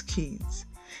hardos kids.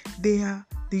 They are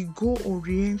the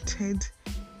goal-oriented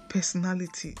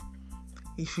personality.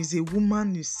 If it's a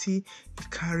woman, you see a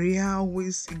career,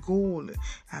 always a goal.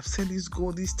 I've set this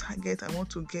goal, this target, I want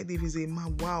to get. If it's a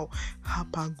man, wow,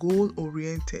 hyper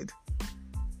goal-oriented.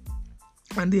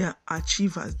 And they are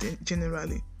achievers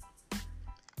generally.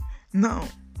 Now,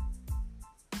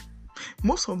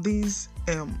 most of these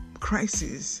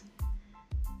crises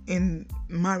in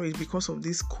marriage because of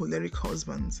these choleric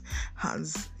husbands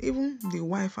has even the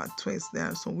wife at first. There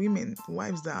are some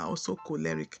wives that are also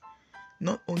choleric,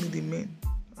 not only the men.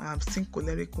 I've seen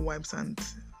choleric wives and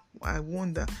I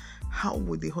wonder how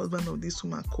would the husband of this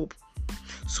woman cope.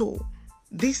 So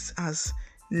this has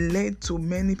led to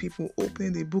many people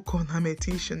opening the book of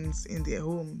Lamentations in their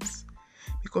homes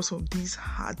because of this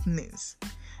hardness.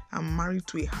 I'm married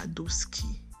to a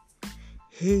Hadowski.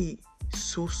 Hey,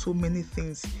 so many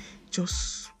things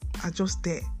are just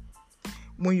there.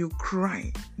 when you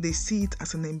cry, they see it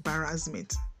as an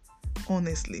embarrassment.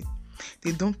 Honestly,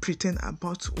 they don't pretend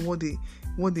about what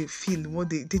they feel,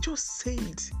 they just say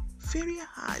it. Very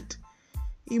hard,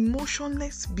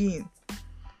 emotionless being.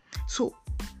 So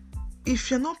if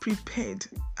you're not prepared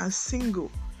as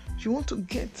single, you want to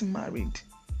get married,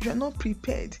 you're not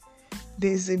prepared,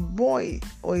 there's a boy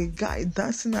or a guy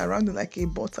dancing around you like a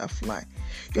butterfly,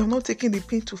 you have not taken the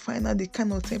pain to find out the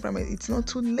kind of temperament, it's not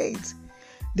too late.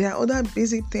 There are other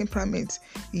basic temperaments.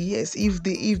 Yes, if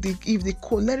the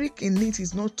choleric in it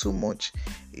is not too much,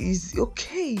 is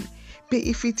okay. But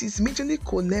if it is majorly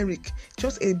choleric,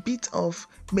 just a bit of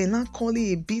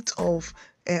melancholy, a bit of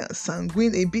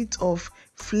sanguine, a bit of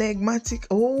phlegmatic,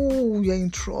 oh, you're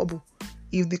in trouble.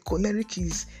 If the choleric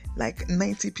is like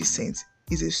 90%,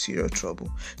 is a serious trouble.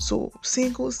 So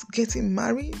singles getting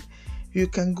married, you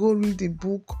can go read the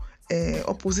book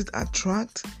Opposite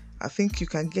Attract. I think you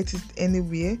can get it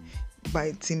anywhere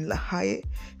by Tim LaHaye.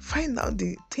 Find out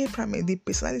the temperament, the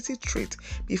personality trait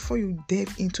before you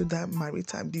delve into that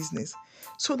marital business,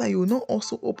 so that you will not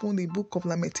also open the book of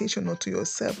lamentation unto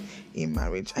yourself in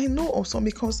marriage. I know of some,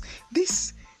 because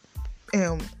this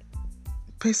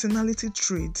personality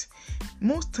trait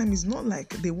most time is not like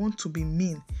they want to be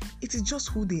mean. It is just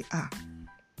who they are.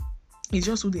 It's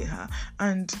just who they are.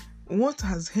 And what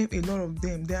has helped a lot of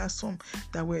them, there are some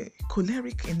that were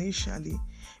choleric initially,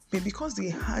 but because they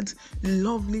had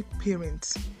lovely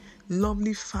parents,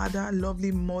 lovely father,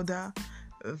 lovely mother,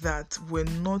 that were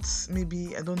not,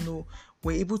 maybe, I don't know,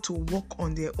 were able to work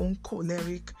on their own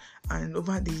choleric, and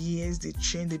over the years they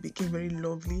changed, they became very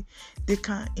lovely. They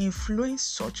can influence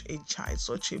such a child,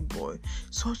 such a boy,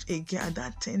 such a girl at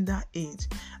that tender age,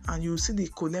 and you see the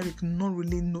choleric not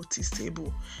really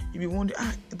noticeable. You'll be wondering,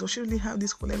 does she really have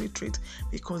this choleric trait?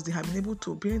 Because they have been able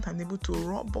to, parents have been able to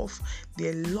rub off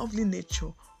their lovely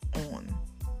nature on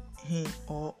him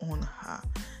or on her.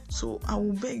 So I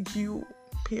will beg you,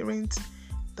 parents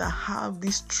that have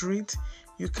this trait,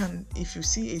 you can, if you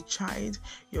see a child,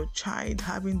 your child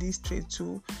having this trait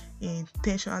too,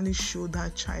 intentionally show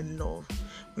that child love.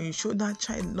 When you show that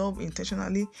child love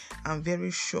intentionally, I'm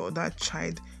very sure that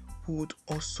child would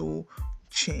also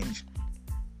change.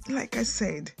 Like I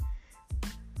said,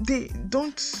 they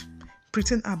don't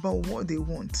pretend about what they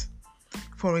want.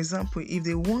 For example, if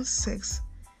they want sex,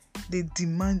 they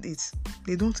demand it.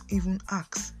 They don't even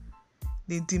ask.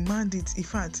 They demand it. In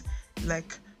fact,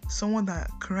 like someone that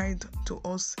cried to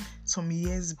us some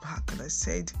years back that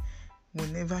said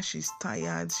whenever she's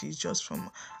tired, she's just from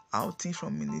outing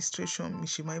from ministration,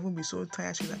 she might even be so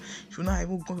tired she will not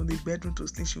even go to the bedroom to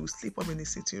sleep. She will sleep up in the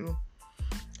sitting room.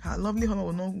 Her lovely husband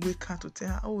will not wake her to tell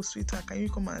her, oh sweetheart, can you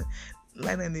come and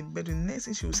lie down in the bedroom? Next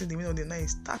thing she will say in the middle of the night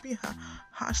is tapping her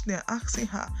harshly and asking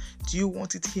her, do you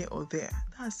want it here or there?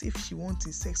 That's if she wants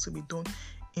the sex to be done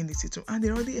in the city. And they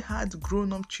already had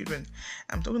grown-up children.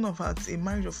 I'm talking about a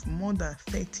marriage of more than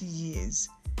 30 years.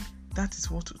 That's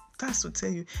to tell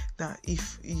you that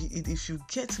if you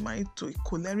get married to a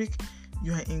choleric,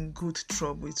 you are in good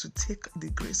trouble. It will take the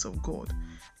grace of God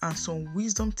and some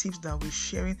wisdom tips that we're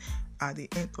sharing at the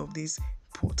end of this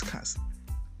podcast.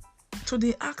 So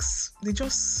they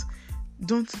just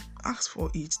don't ask for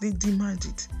it, they demand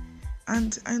it.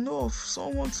 And I know of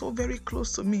someone so very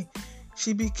close to me.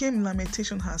 She became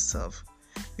lamentation herself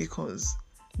because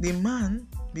the man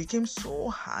became so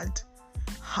hard,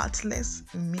 heartless,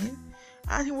 mean,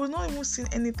 and he was not even seeing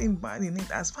anything bad in it.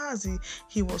 As far as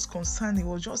he was concerned, he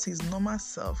was just his normal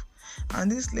self. And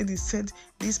this lady said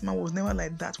this man was never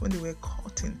like that when they were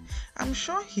courting. I'm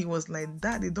sure he was like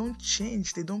that. They don't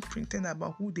change. They don't pretend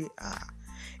about who they are,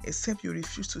 except you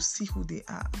refuse to see who they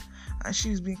are. And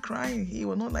she's been crying. He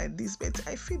was not like this, but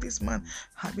I feel this man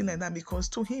had been like that because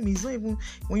to him, he's not even,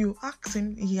 when you ask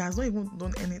him, he has not even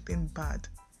done anything bad.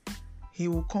 He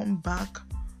will come back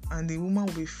and the woman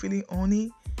will be feeling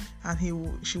horny, and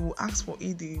she will ask for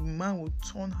it. The man will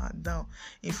turn her down.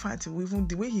 In fact, even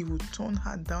the way he would turn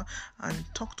her down and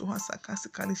talk to her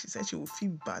sarcastically, she said she will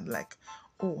feel bad, like,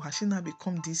 oh, has she now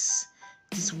become this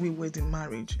wayward in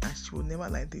marriage, and she will never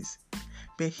like this.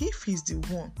 But if he's the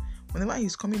one, whenever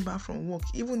he's coming back from work,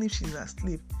 even if she's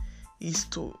asleep, is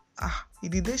to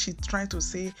the day she tried to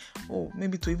say, oh,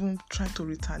 maybe to even try to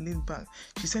retaliate back,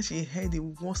 she said she heard the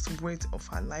worst words of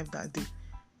her life that day.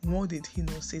 What did he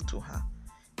not say to her?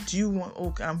 Do you want,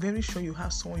 okay, I'm very sure you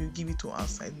have someone you give it to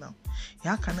outside now.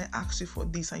 How can I ask you for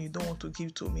this and you don't want to give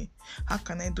it to me? How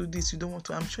can I do this? You don't want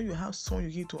to. I'm sure you have someone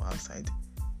you give to outside.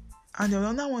 And the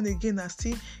other one again that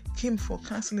still came for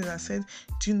counseling that said,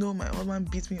 do you know my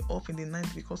husband beat me up in the night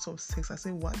because of sex? I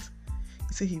said, what?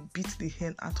 He said he beat the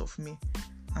hell out of me.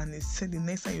 And he said, the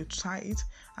next time you try it,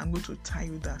 I'm going to tie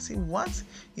you down. I say, what?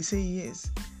 He said,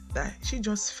 yes. That she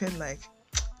just felt like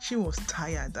she was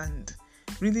tired, and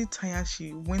really tired.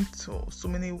 She went to so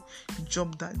many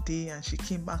jobs that day, and she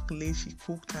came back late. She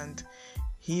cooked, and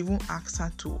he even asked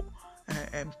her to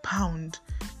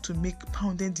make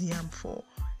pounded yam for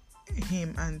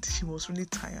him, and she was really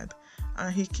tired.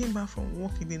 And he came back from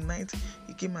work in the night.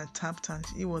 He came and tapped, and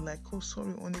he was like, oh,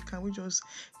 sorry, honey, can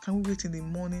we wait in the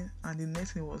morning? And the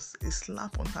next thing was a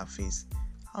slap on her face.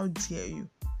 How dare you?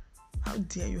 How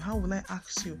dare you? How will I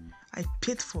ask you? I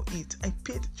paid for it.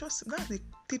 That's the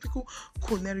typical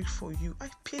choleric for you. I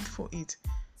paid for it.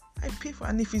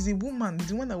 And if it's a woman,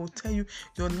 the one that will tell you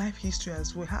your life history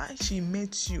as well, how she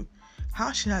met you,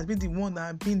 how she has been the one that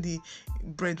has been the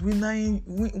breadwinner,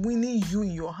 winning you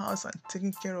in your house and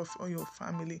taking care of all your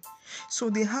family. So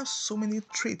they have so many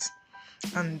traits,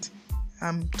 and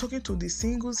I'm talking to the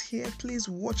singles here. Please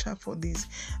watch out for this.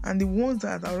 And the ones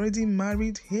that are already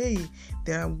married, hey,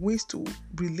 there are ways to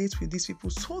relate with these people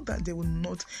so that they will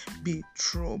not be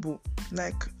trouble.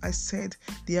 Like I said,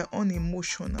 they are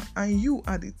unemotional, and you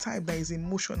are the type that is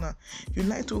emotional. You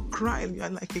like to cry. You are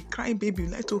like a cry baby. You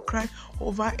like to cry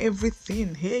over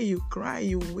everything. Hey, you cry,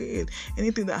 you wail.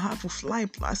 Anything that have to fly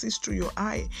passes through your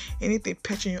eye. Anything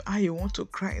patching your eye, you want to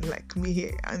cry like me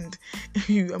here. And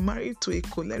you are married to a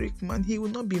choleric man. He will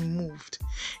not be moved.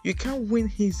 You can't win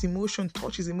his emotion,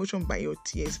 touch his emotion by your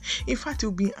tears. In fact,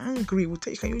 he'll be angry. He'll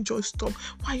tell you, can you just stop?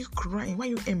 Why are you crying? Why are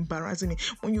you embarrassing me?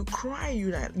 When you cry,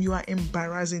 you are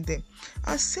embarrassing them.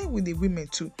 And same with the women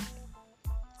too.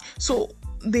 So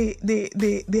they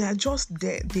are just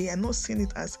there. They are not seeing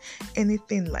it as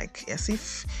anything, like as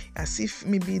if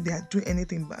maybe they are doing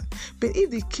anything bad. But if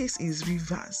the case is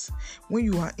reverse, when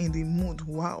you are in the mood,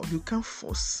 wow, you can't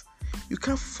force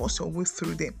your way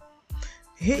through them.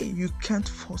 Hey, you can't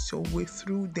force your way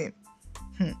through them.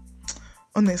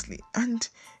 Honestly. And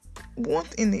one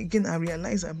thing again I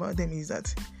realize about them is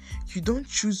that you don't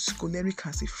choose choleric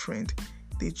as a friend.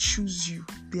 They choose you.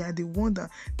 They are the one that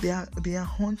they are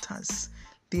hunters.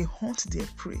 They hunt their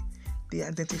prey. They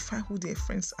identify who their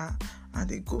friends are, and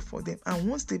they go for them. And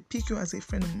once they pick you as a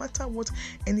friend, no matter what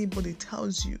anybody tell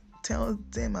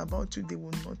them about you, they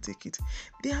will not take it.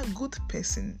 They are good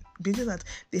person, because that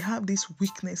they have these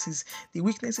weaknesses. The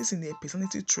weaknesses in their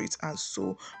personality traits are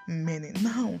so many.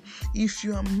 Now, if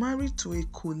you are married to a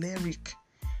choleric,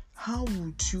 how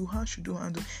should you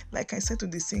handle? Like I said to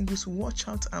the singles, watch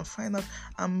out and find out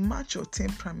and match your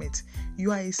temperament.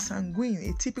 You are a sanguine,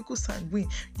 a typical sanguine.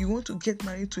 You want to get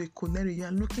married to a choleric, you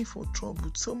are looking for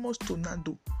trouble. So much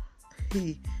tornado,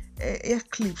 hey,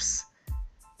 eclipse,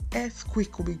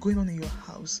 earthquake will be going on in your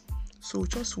house. So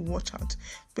just watch out.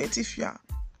 But if you are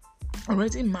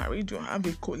already married, you have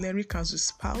a choleric as a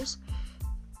spouse,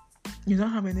 you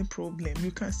don't have any problem. You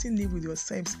can still live with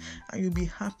yourselves and you'll be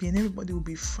happy and everybody will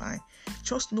be fine.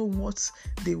 Just know what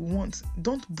they want.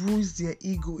 Don't bruise their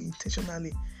ego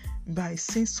intentionally by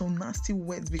saying some nasty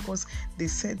words because they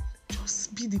said,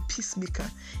 just be the peacemaker.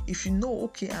 If you know,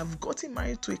 okay, I've gotten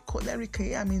married to a choleric,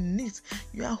 I'm in it,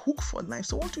 you are hooked for life.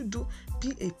 So what you do,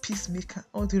 be a peacemaker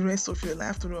all the rest of your life.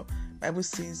 After all, Bible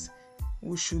says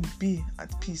we should be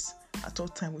at peace at all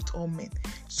time with all men.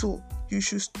 So you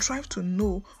should strive to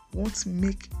know what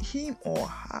make him or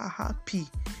her happy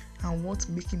and what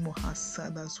make him or her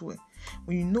sad as well.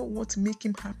 When you know what make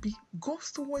him happy, go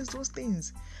towards those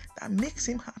things that makes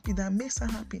him happy, that makes her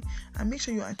happy, and make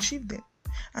sure you achieve them.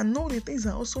 And know the things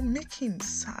that also make him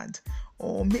sad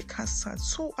or make her sad.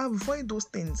 So avoid those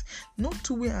things. Not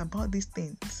to worry about these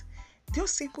things.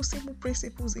 Just simple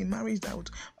principles in marriage that would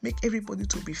make everybody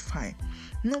to be fine.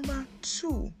 Number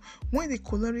 2, when the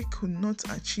choleric could not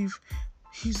achieve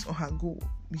his or her goal,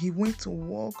 he went to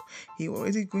work, he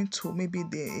already going to maybe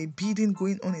a bidding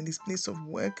going on in this place of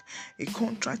work, a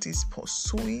contract is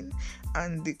pursuing,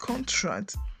 and the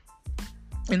contract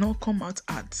come out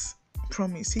at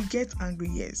promise. He gets angry,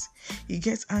 yes. He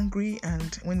gets angry,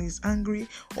 and when he's angry,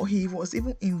 or he was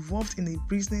even involved in a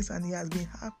business and he has been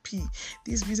happy.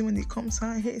 This business, when he comes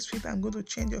out, hey sweet, I'm going to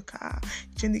change your car,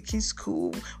 change the kids'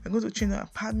 school, we're going to change the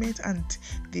apartment, and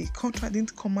the contract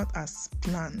didn't come out as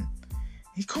planned.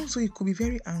 He comes, so he could be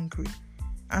very angry.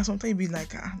 And sometimes you'll be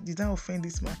like, did I offend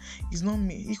this man? It's not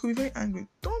me. He could be very angry.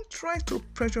 Don't try to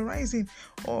pressurize him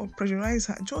or pressurize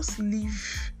her. Just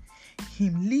leave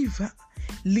him, leave her.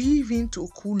 Leave him to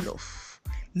cool off.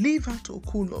 Leave her to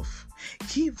cool off.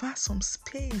 Give her some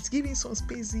space. Give him some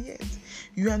space yet.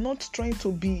 You are not trying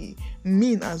to be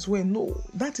mean as well. No,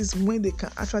 that is when they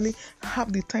can actually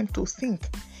have the time to think.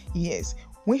 Yes,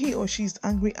 when he or she is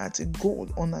angry at a goal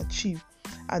unachieved,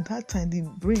 at that time the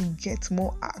brain gets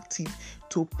more active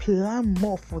to plan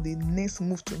more for the next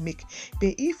move to make.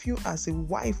 But if you as a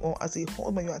wife or as a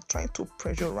husband, you are trying to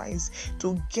pressurize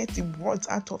to get the words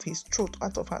out of his throat,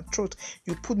 out of her throat,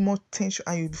 you put more tension,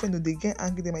 and you defend them, they get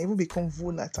angry, they might even become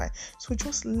volatile. So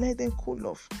just let them cool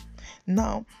off.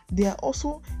 Now, they are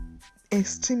also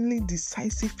extremely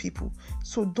decisive people,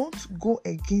 so don't go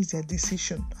against their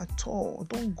decision at all.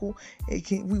 Don't go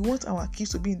against. We want our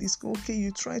kids to be in this school. Okay,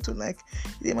 you try to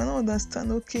they might not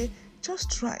understand. Okay,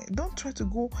 just try. Don't try to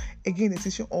go against the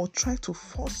decision or try to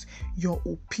force your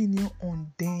opinion on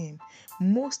them.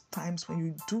 Most times when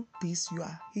you do this, you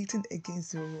are hitting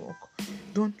against the rock.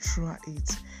 Don't try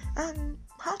it. And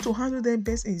how to handle them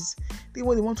best is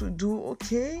what they want to do.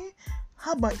 Okay,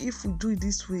 how about if we do it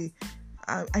this way?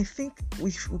 I think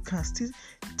we can still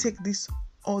take this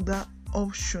other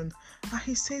option. And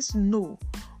he says no,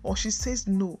 or she says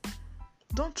no.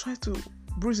 Don't try to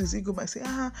bruise his ego by saying,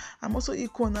 I'm also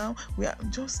equal now.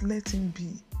 Just let him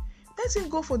be. Let him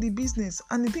go for the business.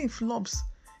 And if it flops,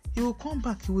 he will come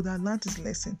back. He would have learned his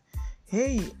lesson.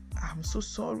 Hey, I'm so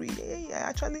sorry. Hey, I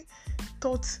actually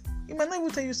thought, he might not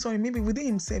even tell you sorry. Maybe within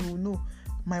himself, he will know.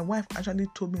 My wife actually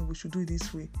told me we should do it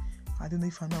this way. I don't know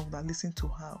if I would have listened to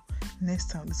her.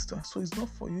 Next time, listen to her. So it's not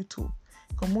for you to,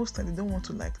 because most times they don't want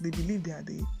to they believe they are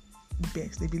the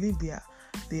best. They believe they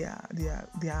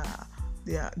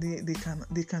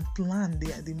can plan.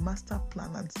 They are the master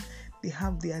planners. They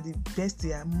are the best.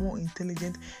 They are more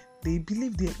intelligent. They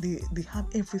believe they have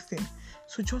everything.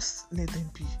 So just let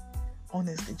them be.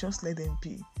 Honestly, just let them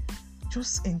be.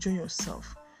 Just enjoy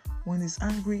yourself. When he's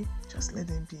angry, just let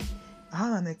them be. I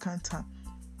had an encounter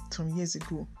some years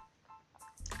ago.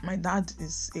 My dad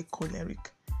is a choleric.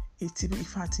 In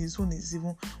fact, his own is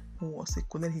even was a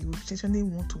choleric. He would intentionally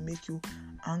want to make you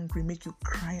angry, make you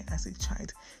cry as a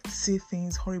child, say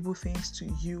things, horrible things to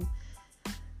you.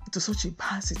 It was such a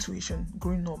bad situation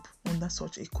growing up under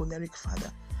such a choleric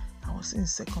father. I was in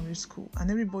secondary school, and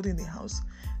everybody in the house,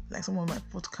 like some of my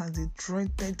podcasts, they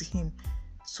dreaded him.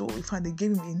 So in fact, they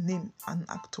gave him a name, an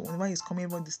actor. Whenever he's coming,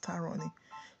 everybody star on him.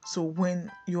 So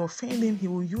when you offend him, he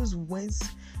will use words,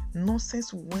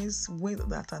 nonsense words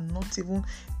that are not even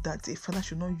that a father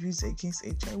should not use against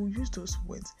a child. He will use those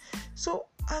words. So,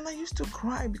 and I used to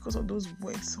cry because of those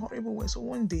words, horrible words. So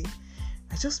one day,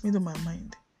 I just made up my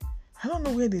mind. I don't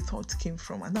know where the thought came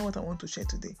from, and that's what I want to share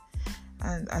today.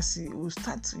 And as he will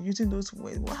start using those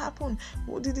words, what happened?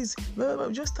 Who did this? Blah, blah, blah.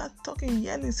 Just start talking,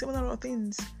 yelling, saying other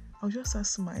things. I'll just start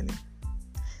smiling.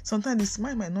 Sometimes the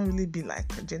smile might not really be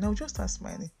like Jen. I'll just start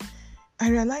smiling. I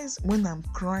realize when I'm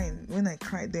crying, when I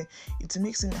cry there, it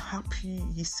makes him happy.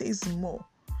 He says more.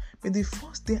 But the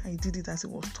first day I did it, as he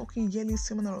was talking, yelling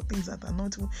similar things that are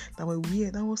not, that were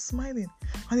weird, I was smiling.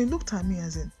 And he looked at me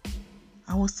as in,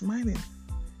 I was smiling.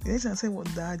 The next thing I said was,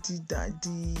 Daddy,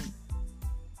 Daddy.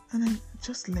 And I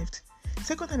just left.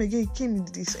 Second time again, he came in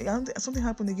this, something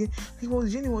happened again. He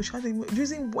was shouting,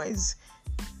 using words,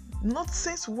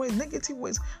 nonsense words, negative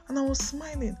words. And I was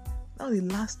smiling. That was the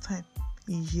last time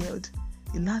he yelled.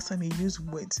 The last time he used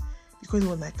words. Because he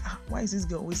was like, why is this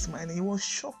girl always smiling? He was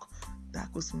shocked that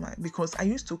I could smile. Because I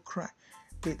used to cry.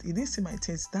 But he didn't see my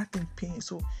tears. That thing pain.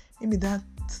 So maybe that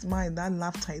smile, that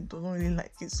laughter, I don't really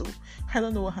like it. So I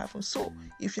don't know what happened. So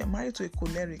if you're married to a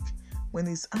choleric, when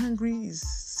he's angry, he's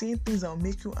saying things that will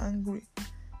make you angry,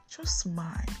 just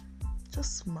smile.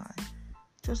 Just smile.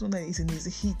 Just know that he's in his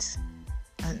heat.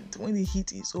 And when the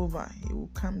heat is over, he will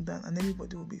calm down and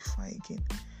everybody will be fine again.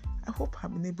 I hope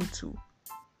I've been able to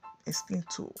explain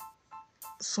to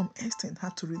some extent how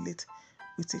to relate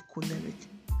with a choleric.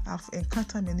 I've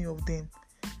encountered many of them.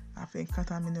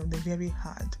 Very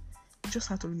hard. Just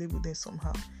have to relate with them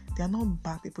somehow. They are not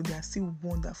bad people. They are still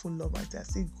wonderful lovers. They are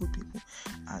still good people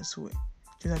as well.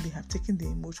 Just that they have taken the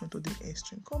emotion to the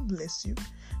extreme. God bless you.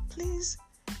 Please,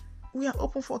 we are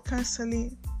open for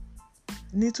counseling.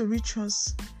 You need to reach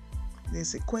us.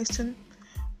 There's a question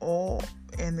or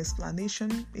an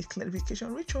explanation, a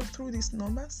clarification. Reach out through these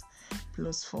numbers: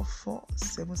 +44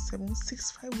 77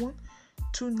 651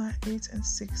 298 and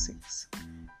 66,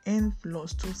 and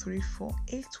 +234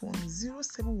 810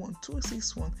 712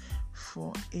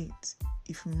 6148.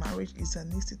 If marriage is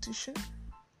an institution,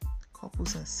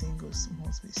 couples and singles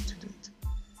must be students.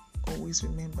 Always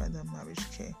remember that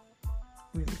marriage care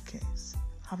really cares.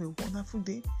 Have a wonderful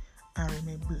day and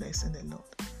remain blessed in the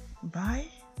Lord. Bye.